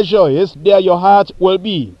your treasure is, there your heart will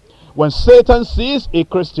be. When Satan sees a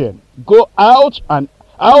Christian go out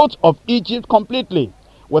of Egypt completely,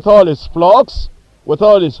 with all his flocks, with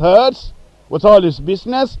all his herds, with all his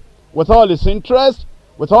business, with all his interest,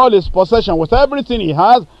 with all his possession, with everything he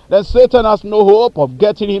has, then Satan has no hope of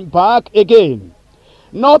getting him back again.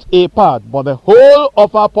 Not a part, but the whole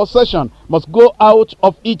of our possession must go out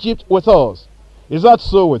of Egypt with us. Is that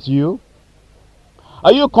so with you?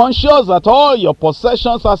 Are you conscious that all your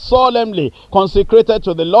possessions are solemnly consecrated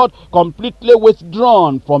to the Lord, completely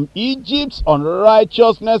withdrawn from Egypt's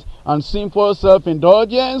unrighteousness and sinful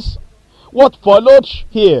self-indulgence? What followed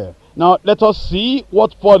here? Now let us see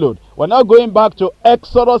what followed. We're now going back to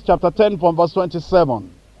Exodus chapter 10 from verse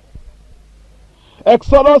 27.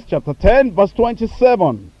 Exodus chapter 10 verse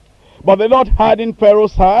 27. But the Lord hardened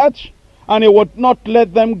Pharaoh's heart, and he would not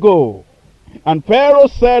let them go. And Pharaoh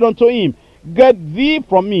said unto him, Get thee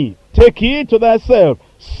from me, take heed to thyself,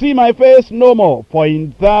 see my face no more, for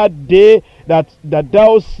in that day that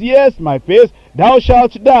thou seest my face, thou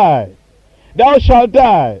shalt die. Thou shalt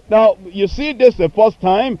die. Now, you see, this is the first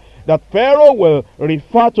time that Pharaoh will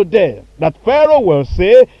refer to death. That Pharaoh will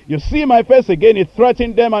say, you see my face again. He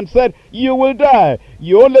threatened them and said, you will die.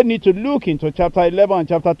 You only need to look into chapter 11 and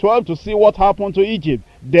chapter 12 to see what happened to Egypt.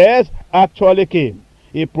 Death actually came.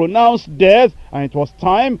 He pronounced death, and it was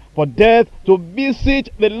time for death to visit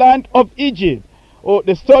the land of Egypt. Oh,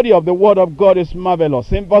 the study of the word of God is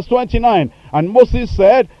marvelous. In verse 29, and Moses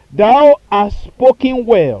said, Thou hast spoken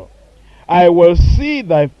well. I will see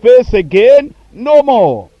thy face again no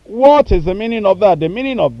more. What is the meaning of that? The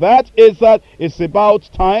meaning of that is that it's about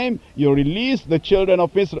time you release the children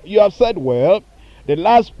of Israel. You have said, well, the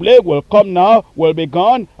last plague will come now, will be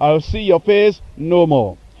gone. I'll see your face no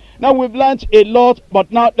more. Now we've learned a lot,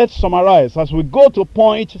 but now let's summarize as we go to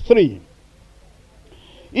point 3.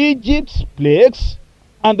 Egypt's plagues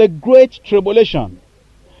and the Great Tribulation.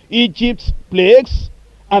 Egypt's plagues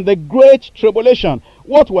and the Great Tribulation.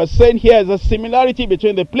 What we're saying here is a similarity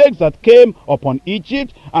between the plagues that came upon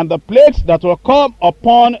Egypt and the plagues that will come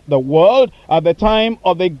upon the world at the time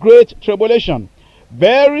of the Great Tribulation.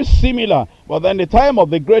 Very similar, but then the time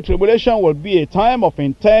of the Great Tribulation will be a time of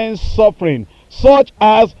intense suffering, such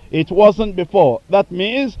as it wasn't before. That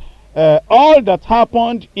means all that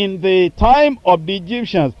happened in the time of the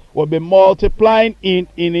Egyptians will be multiplying in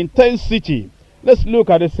intensity. Let's look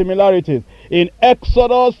at the similarities. In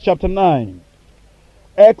Exodus chapter 9.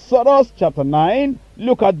 Exodus chapter 9,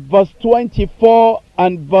 look at verse 24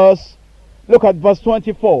 and look at verse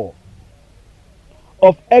 24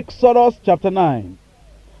 of Exodus chapter 9.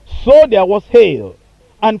 So there was hail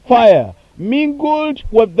and fire mingled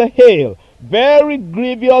with the hail, very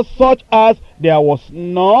grievous, such as there was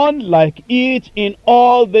none like it in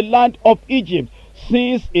all the land of Egypt,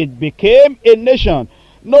 since it became a nation.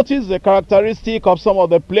 Notice the characteristic of some of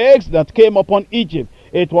the plagues that came upon Egypt.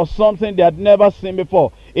 It was something they had never seen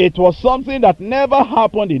before. It was something that never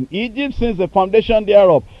happened in Egypt since the foundation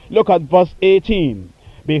thereof. Look at verse 18.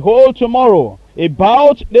 Behold, tomorrow,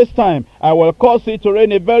 about this time, I will cause it to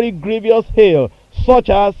rain a very grievous hail, such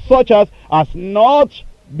as not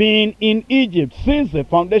been in Egypt since the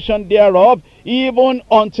foundation thereof, even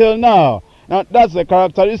until now. Now, that's the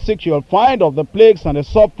characteristic you'll find of the plagues and the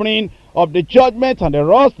suffering of the judgment and the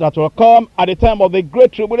wrath that will come at the time of the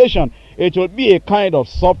Great Tribulation. It will be a kind of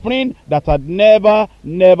suffering that had never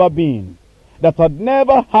been, that had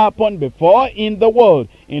never happened before in the world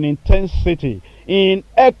in intensity. In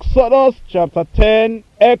Exodus chapter 10,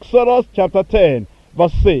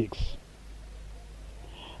 verse 6.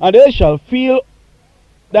 And they shall fill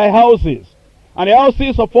thy houses, and the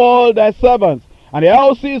houses of all thy servants, and the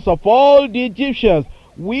houses of all the Egyptians,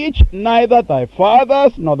 which neither thy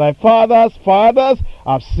fathers nor thy fathers' fathers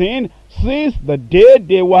have seen, since the day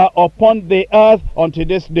they were upon the earth unto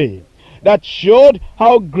this day. That showed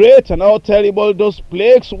how great and how terrible those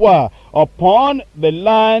plagues were upon the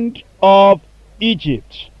land of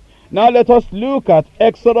Egypt. Now let us look at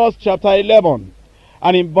Exodus chapter 11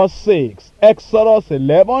 and in verse 6. Exodus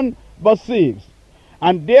 11 verse 6.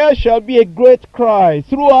 And there shall be a great cry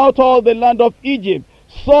throughout all the land of Egypt,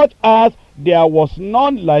 such as there was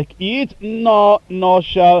none like it, nor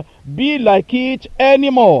shall be like it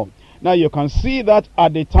anymore. Now you can see that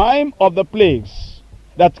at the time of the plagues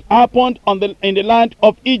that happened in the land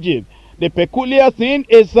of Egypt, the peculiar thing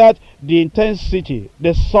is that the intensity,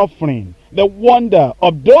 the suffering, the wonder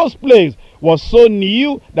of those plagues was so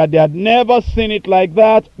new that they had never seen it like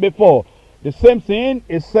that before. The same thing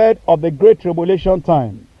is said of the Great Tribulation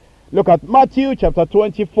time. Look at Matthew chapter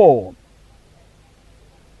 24.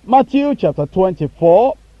 Matthew chapter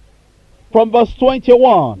 24 from verse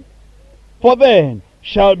 21. For then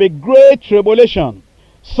shall be great tribulation,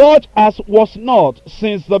 such as was not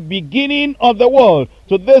since the beginning of the world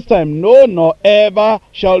to this time, no, nor ever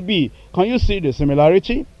shall be. Can you see the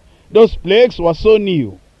similarity? Those plagues were so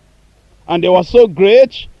new, and they were so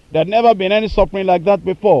great. There had never been any suffering like that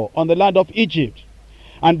before on the land of Egypt.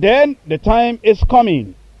 And then the time is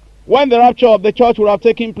coming when the rapture of the church will have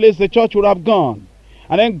taken place. The church will have gone,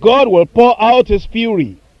 and then God will pour out his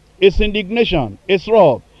fury, his indignation, his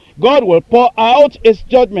wrath. God will pour out his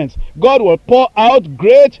judgments. God will pour out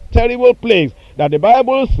great, terrible plagues that the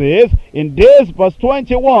Bible says in days, verse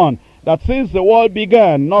 21, that since the world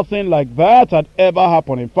began, nothing like that had ever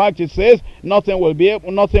happened. In fact, it says nothing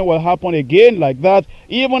will happen again like that,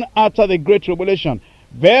 even after the Great Tribulation.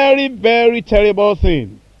 Very, very terrible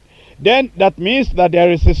thing. Then that means that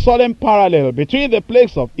there is a solemn parallel between the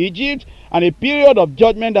plagues of Egypt and a period of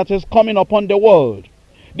judgment that is coming upon the world.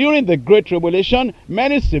 During the Great Tribulation,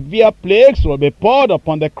 many severe plagues will be poured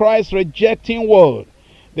upon the Christ-rejecting world.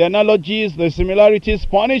 The analogies, the similarities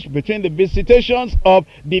furnished between the visitations of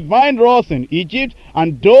divine wrath in Egypt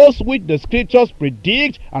and those which the scriptures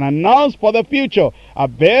predict and announce for the future are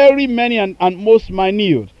very many and most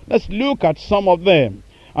minute. Let's look at some of them.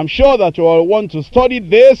 I'm sure that you all want to study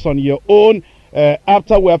this on your own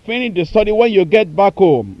after we have finished the study when you get back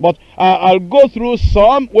home. But I'll go through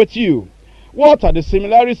some with you. What are the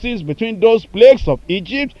similarities between those plagues of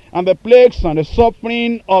Egypt and the plagues and the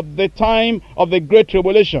suffering of the time of the Great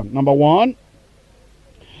Tribulation? Number one,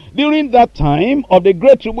 during that time of the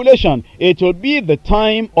Great Tribulation, it will be the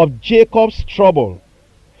time of Jacob's trouble,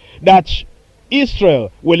 that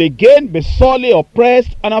Israel will again be sorely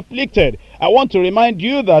oppressed and afflicted. I want to remind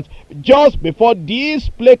you that just before these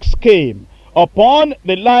plagues came upon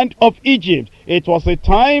the land of Egypt, it was a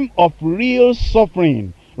time of real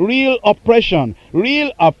suffering, real oppression, real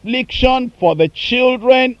affliction for the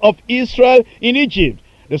children of Israel in Egypt.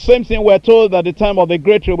 The same thing we're told that the time of the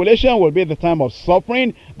Great Tribulation will be the time of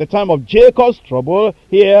suffering, the time of Jacob's trouble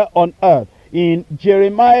here on earth. In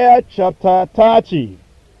Jeremiah chapter 30.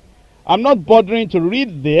 I'm not bothering to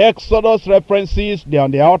read the Exodus references there on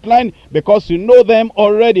the outline because you know them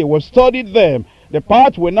already. We've studied them. The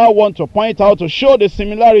part we now want to point out to show the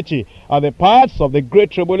similarity are the parts of the Great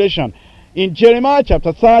Tribulation. In Jeremiah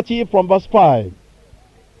chapter 30 from verse 5.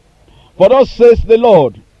 For thus says the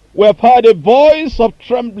Lord, we have heard a voice of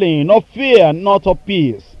trembling, of fear, not of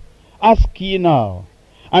peace. Ask ye now,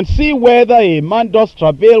 and see whether a man does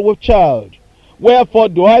travail with child. Wherefore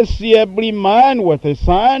do I see every man with his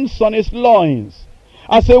hands on his loins,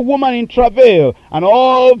 as a woman in travail, and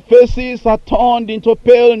all faces are turned into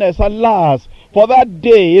paleness. Alas, for that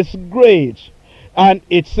day is great. And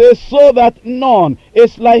it says, so that none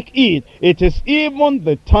is like it. It is even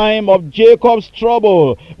the time of Jacob's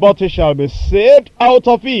trouble, but he shall be saved out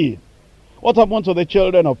of it. What happened to the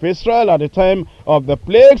children of Israel at the time of the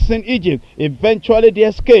plagues in Egypt? Eventually they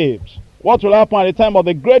escaped. What will happen at the time of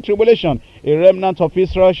the Great Tribulation? A remnant of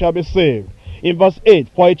Israel shall be saved. In verse 8,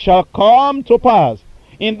 for it shall come to pass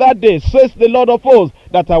in that day, says the Lord of hosts,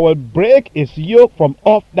 that I will break his yoke from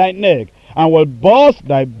off thy neck, and will burst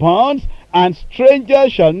thy bonds, and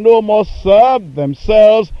strangers shall no more serve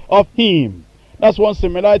themselves of him. That's one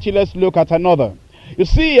similarity. Let's look at another. You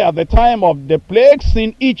see, at the time of the plagues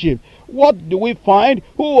in Egypt, what do we find?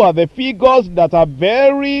 Who are the figures that are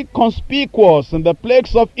very conspicuous in the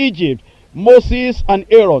plagues of Egypt? Moses and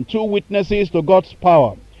Aaron, two witnesses to God's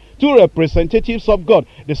power, two representatives of God.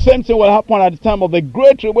 The same thing will happen at the time of the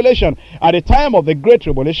Great Tribulation. At the time of the Great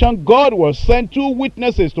Tribulation, God will send two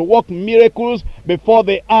witnesses to work miracles before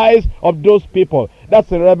the eyes of those people.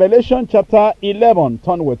 That's in Revelation chapter 11.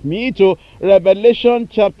 Turn with me to Revelation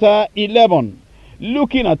chapter 11.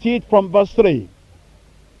 Looking at it from verse 3.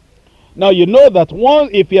 Now you know that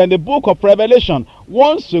if you're in the book of Revelation,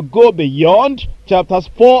 once you go beyond chapters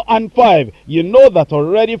 4 and 5, you know that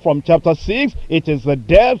already from chapter 6, it is the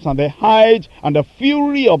depths and the height and the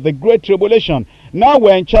fury of the Great Tribulation. Now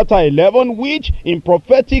we're in chapter 11, which in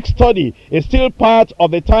prophetic study is still part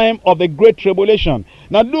of the time of the Great Tribulation.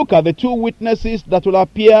 Now look at the two witnesses that will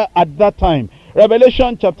appear at that time.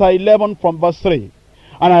 Revelation chapter 11 from verse 3.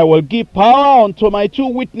 And I will give power unto my two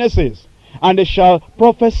witnesses, and they shall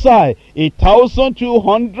prophesy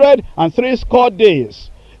 1,260 days.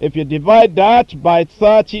 If you divide that by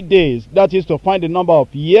 30 days, that is to find the number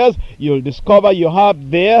of years, you'll discover you have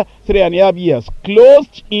there 3.5 years,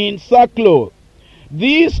 clothed in sackcloth.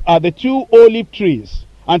 These are the two olive trees,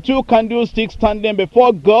 and two candlesticks standing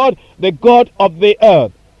before God, the God of the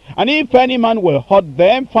earth. And if any man will hurt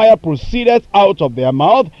them, fire proceedeth out of their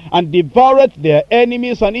mouth, and devoureth their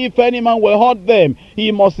enemies. And if any man will hurt them,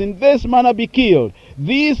 he must in this manner be killed.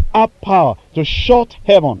 These are power to shut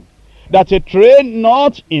heaven. that it rain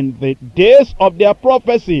not in the days of their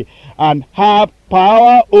prophecy, and have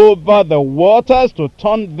power over the waters to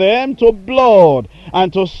turn them to blood,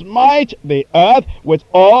 and to smite the earth with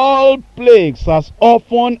all plagues as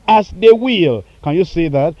often as they will. Can you see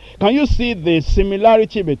that? Can you see the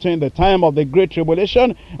similarity between the time of the Great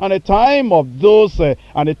Tribulation and the time of those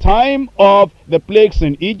and the time of the plagues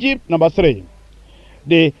in Egypt? Number 3.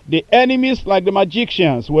 The enemies, like the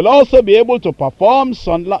magicians, will also be able to perform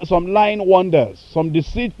some lying wonders, some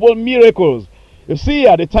deceitful miracles. You see,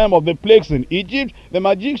 at the time of the plagues in Egypt, the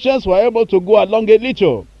magicians were able to go along a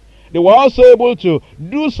little. They were also able to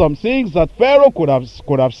do some things that Pharaoh could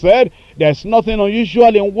have said, there's nothing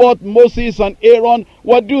unusual in what Moses and Aaron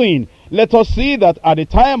were doing. Let us see that at the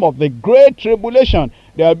time of the Great Tribulation,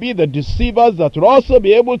 there will be the deceivers that will also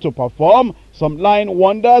be able to perform some lying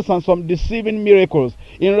wonders and some deceiving miracles.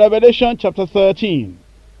 In Revelation chapter 13.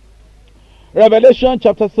 Revelation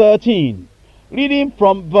chapter 13. Reading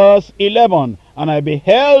from verse 11. And I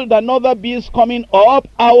beheld another beast coming up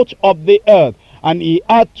out of the earth, and he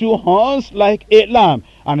had 2 horns like a lamb,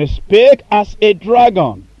 and he spake as a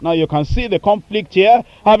dragon. Now you can see the conflict here,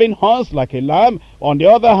 having horns like a lamb, on the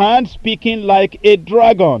other hand speaking like a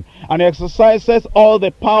dragon, and he exercises all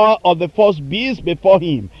the power of the first beast before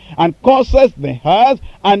him, and causes the earth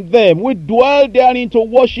and them which dwell therein to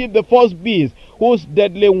worship the first beast, whose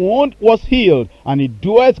deadly wound was healed, and he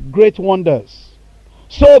doeth great wonders,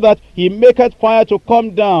 so that he maketh fire to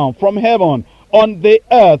come down from heaven on the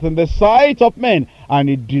earth in the sight of men, and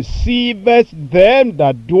he deceiveth them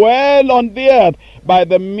that dwell on the earth by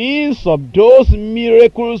the means of those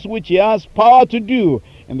miracles which he has power to do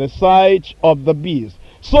in the sight of the beast.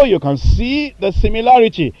 So you can see the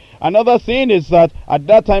similarity. Another thing is that at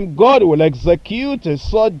that time God will execute his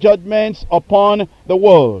sword judgments upon the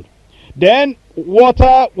world. Then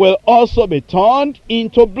water will also be turned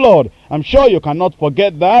into blood. I'm sure you cannot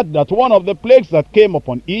forget that one of the plagues that came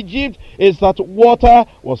upon Egypt is that water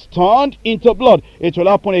was turned into blood. It will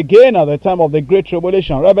happen again at the time of the Great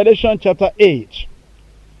Tribulation. Revelation chapter 8,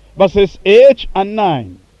 verses 8 and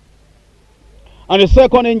 9. And the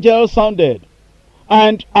second angel sounded,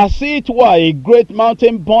 and as it were a great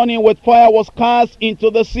mountain burning with fire was cast into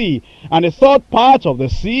the sea, and the third part of the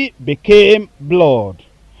sea became blood.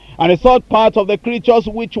 And the third part of the creatures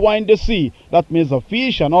which were in the sea, that means the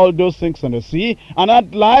fish and all those things in the sea, and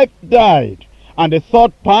had life, died. And the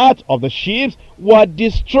third part of the ships were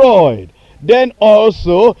destroyed. Then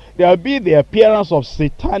also there will be the appearance of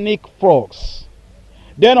satanic frogs.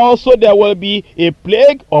 Then also there will be a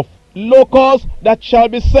plague of locusts that shall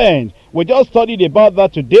be sent. We just studied about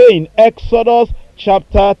that today in Exodus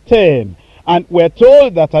chapter 10. And we're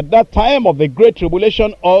told that at that time of the Great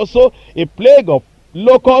Tribulation also a plague of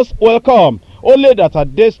locusts will come, only that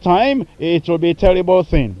at this time it will be a terrible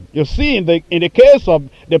thing. You see, in the case of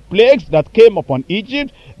the plagues that came upon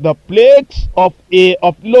Egypt, the plagues of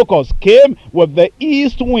locusts came with the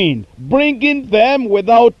east wind, bringing them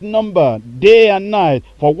without number day and night,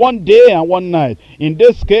 for 1 day and 1 night. In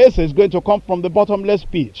this case, it's going to come from the bottomless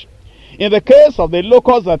pit. In the case of the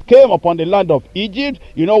locusts that came upon the land of Egypt,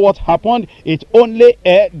 you know what happened? Those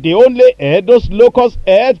locusts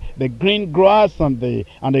ate the green grass and the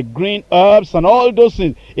green herbs and all those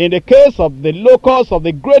things. In the case of the locusts of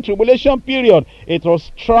the Great Tribulation period, it will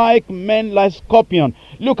strike men like scorpion.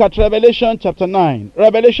 Look at Revelation chapter 9.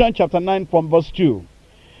 Revelation chapter 9 from verse 2.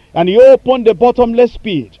 And he opened the bottomless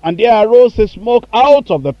pit, and there arose a smoke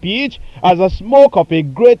out of the pit, as the smoke of a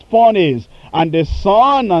great furnace. And the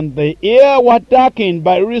sun and the air were darkened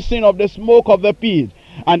by reason of the smoke of the pit.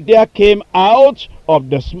 And there came out of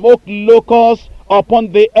the smoke locusts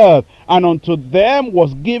upon the earth, and unto them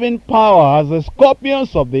was given power, as the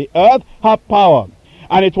scorpions of the earth have power.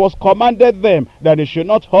 And it was commanded them that they should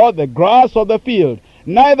not hurt the grass of the field,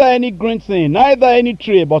 neither any green thing, neither any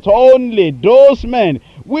tree, but only those men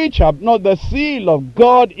which have not the seal of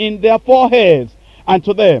God in their foreheads. And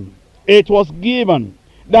to them it was given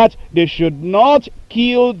that they should not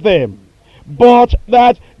kill them, but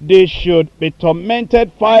that they should be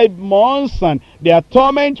tormented 5 months, and their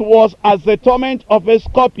torment was as the torment of a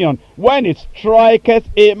scorpion when it striketh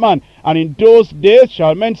a man. And in those days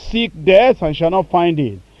shall men seek death, and shall not find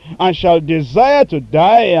it, and shall desire to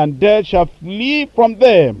die, and death shall flee from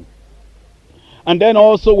them. And then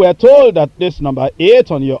also we are told that this number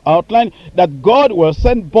 8 on your outline, that God will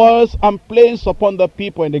send boils and plains upon the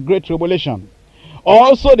people in the Great Tribulation.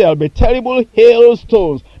 Also there will be terrible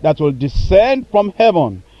hailstones that will descend from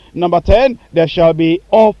heaven. Number 10, there shall be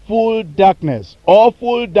awful darkness.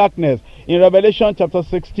 Awful darkness in Revelation chapter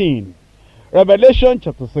 16. Revelation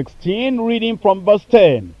chapter 16, reading from verse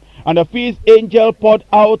 10. And the fifth angel poured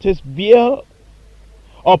out his vial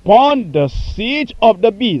upon the seat of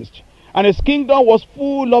the beast, and his kingdom was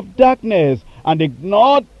full of darkness, and they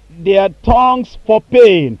gnawed their tongues for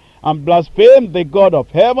pain, and blasphemed the God of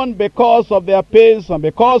heaven because of their pains and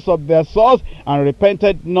because of their sores, and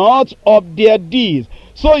repented not of their deeds.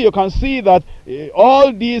 So you can see that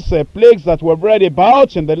all these plagues that we've read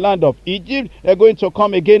about in the land of Egypt, they're going to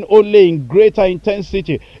come again only in greater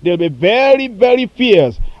intensity. They'll be very, very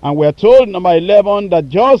fierce. And we're told, number 11, that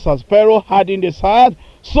just as Pharaoh hardened his heart,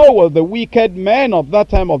 so will the wicked men of that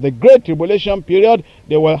time of the great tribulation period,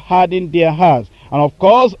 they will harden their hearts. And of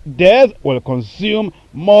course, death will consume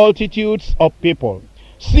multitudes of people.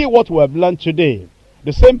 See what we have learned today.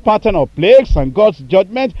 The same pattern of plagues and God's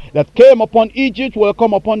judgment that came upon Egypt will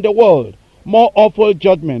come upon the world. More awful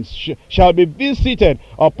judgments shall be visited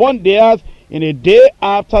upon the earth in a day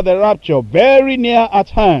after the rapture, very near at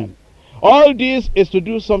hand. All this is to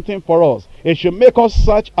do something for us. It should make us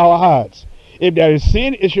search our hearts. If there is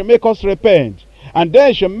sin, it should make us repent. And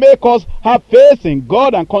then it should make us have faith in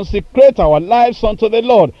God and consecrate our lives unto the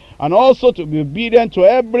Lord. And also to be obedient to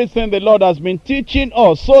everything the Lord has been teaching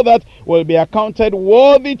us, so that we'll be accounted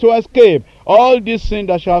worthy to escape all these things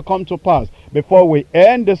that shall come to pass. Before we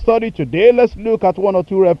end the study today, let's look at one or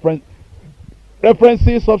two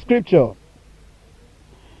references of Scripture.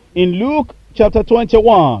 In Luke chapter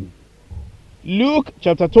 21. Luke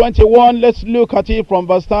chapter 21, let's look at it from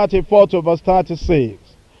verse 34 to verse 36.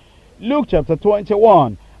 Luke chapter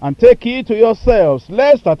 21. And take heed to yourselves,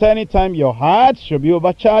 lest at any time your heart should be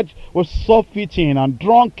overcharged with surfeiting and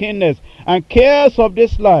drunkenness and cares of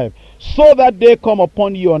this life, so that they come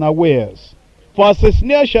upon you unawares. For as a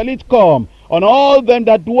snare shall it come on all them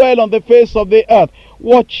that dwell on the face of the earth.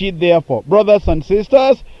 Watch ye therefore. Brothers and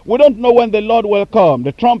sisters, we don't know when the Lord will come.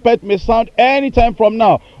 The trumpet may sound any time from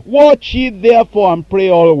now. Watch ye therefore and pray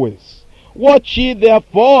always. Watch ye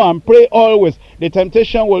therefore and pray always. The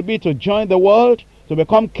temptation will be to join the world, to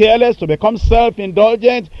become careless, to become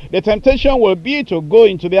self-indulgent. The temptation will be to go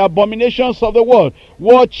into the abominations of the world.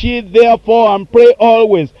 Watch ye therefore and pray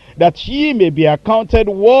always, that ye may be accounted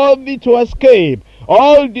worthy to escape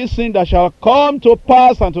all these things that shall come to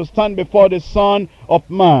pass and to stand before the Son of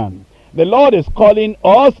Man. The Lord is calling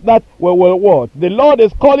us that we will watch. The Lord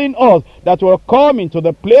is calling us that will come into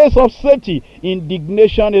the place of safety.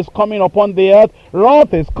 Indignation is coming upon the earth.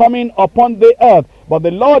 Wrath is coming upon the earth. But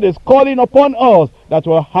the Lord is calling upon us that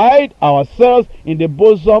will hide ourselves in the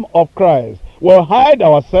bosom of Christ. We'll hide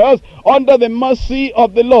ourselves under the mercy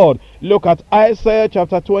of the Lord. Look at Isaiah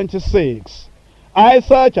chapter 26.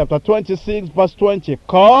 Isaiah chapter 26 verse 20.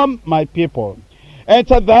 Come, my people,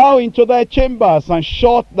 enter thou into thy chambers, and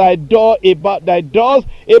shut thy doors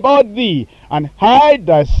about thee, and hide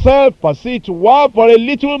thyself as it were for a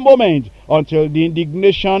little moment, until the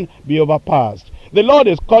indignation be overpast. The Lord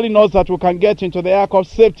is calling us that we can get into the ark of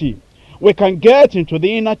safety. We can get into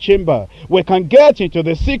the inner chamber. We can get into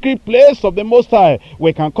the secret place of the Most High.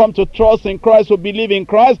 We can come to trust in Christ, to believe in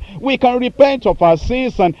Christ. We can repent of our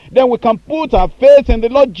sins, and then we can put our faith in the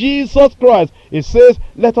Lord Jesus Christ. It says,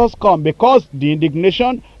 let us come, because the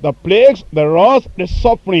indignation, the plagues, the wrath, the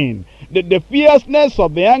suffering, the fierceness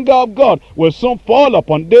of the anger of God will soon fall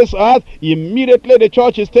upon this earth. Immediately the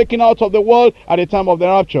church is taken out of the world at the time of the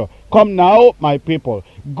rapture. Come now, my people,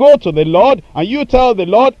 go to the Lord, and you tell the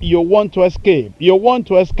Lord you want to escape. You want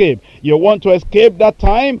to escape. You want to escape that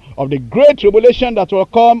time of the great tribulation that will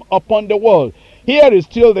come upon the world. Here is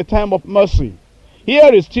still the time of mercy.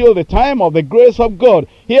 Here is still the time of the grace of God.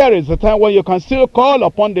 Here is the time when you can still call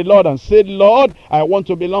upon the Lord and say, Lord, I want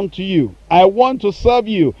to belong to you. I want to serve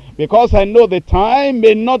you, because I know the time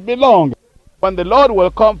may not be long. When the Lord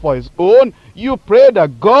will come for his own, you pray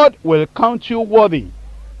that God will count you worthy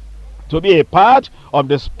to be a part of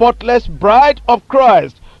the spotless bride of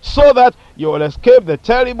Christ, so that you will escape the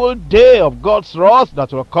terrible day of God's wrath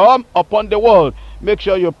that will come upon the world. Make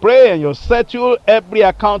sure you pray and you settle every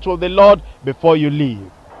account with the Lord before you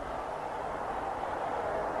leave.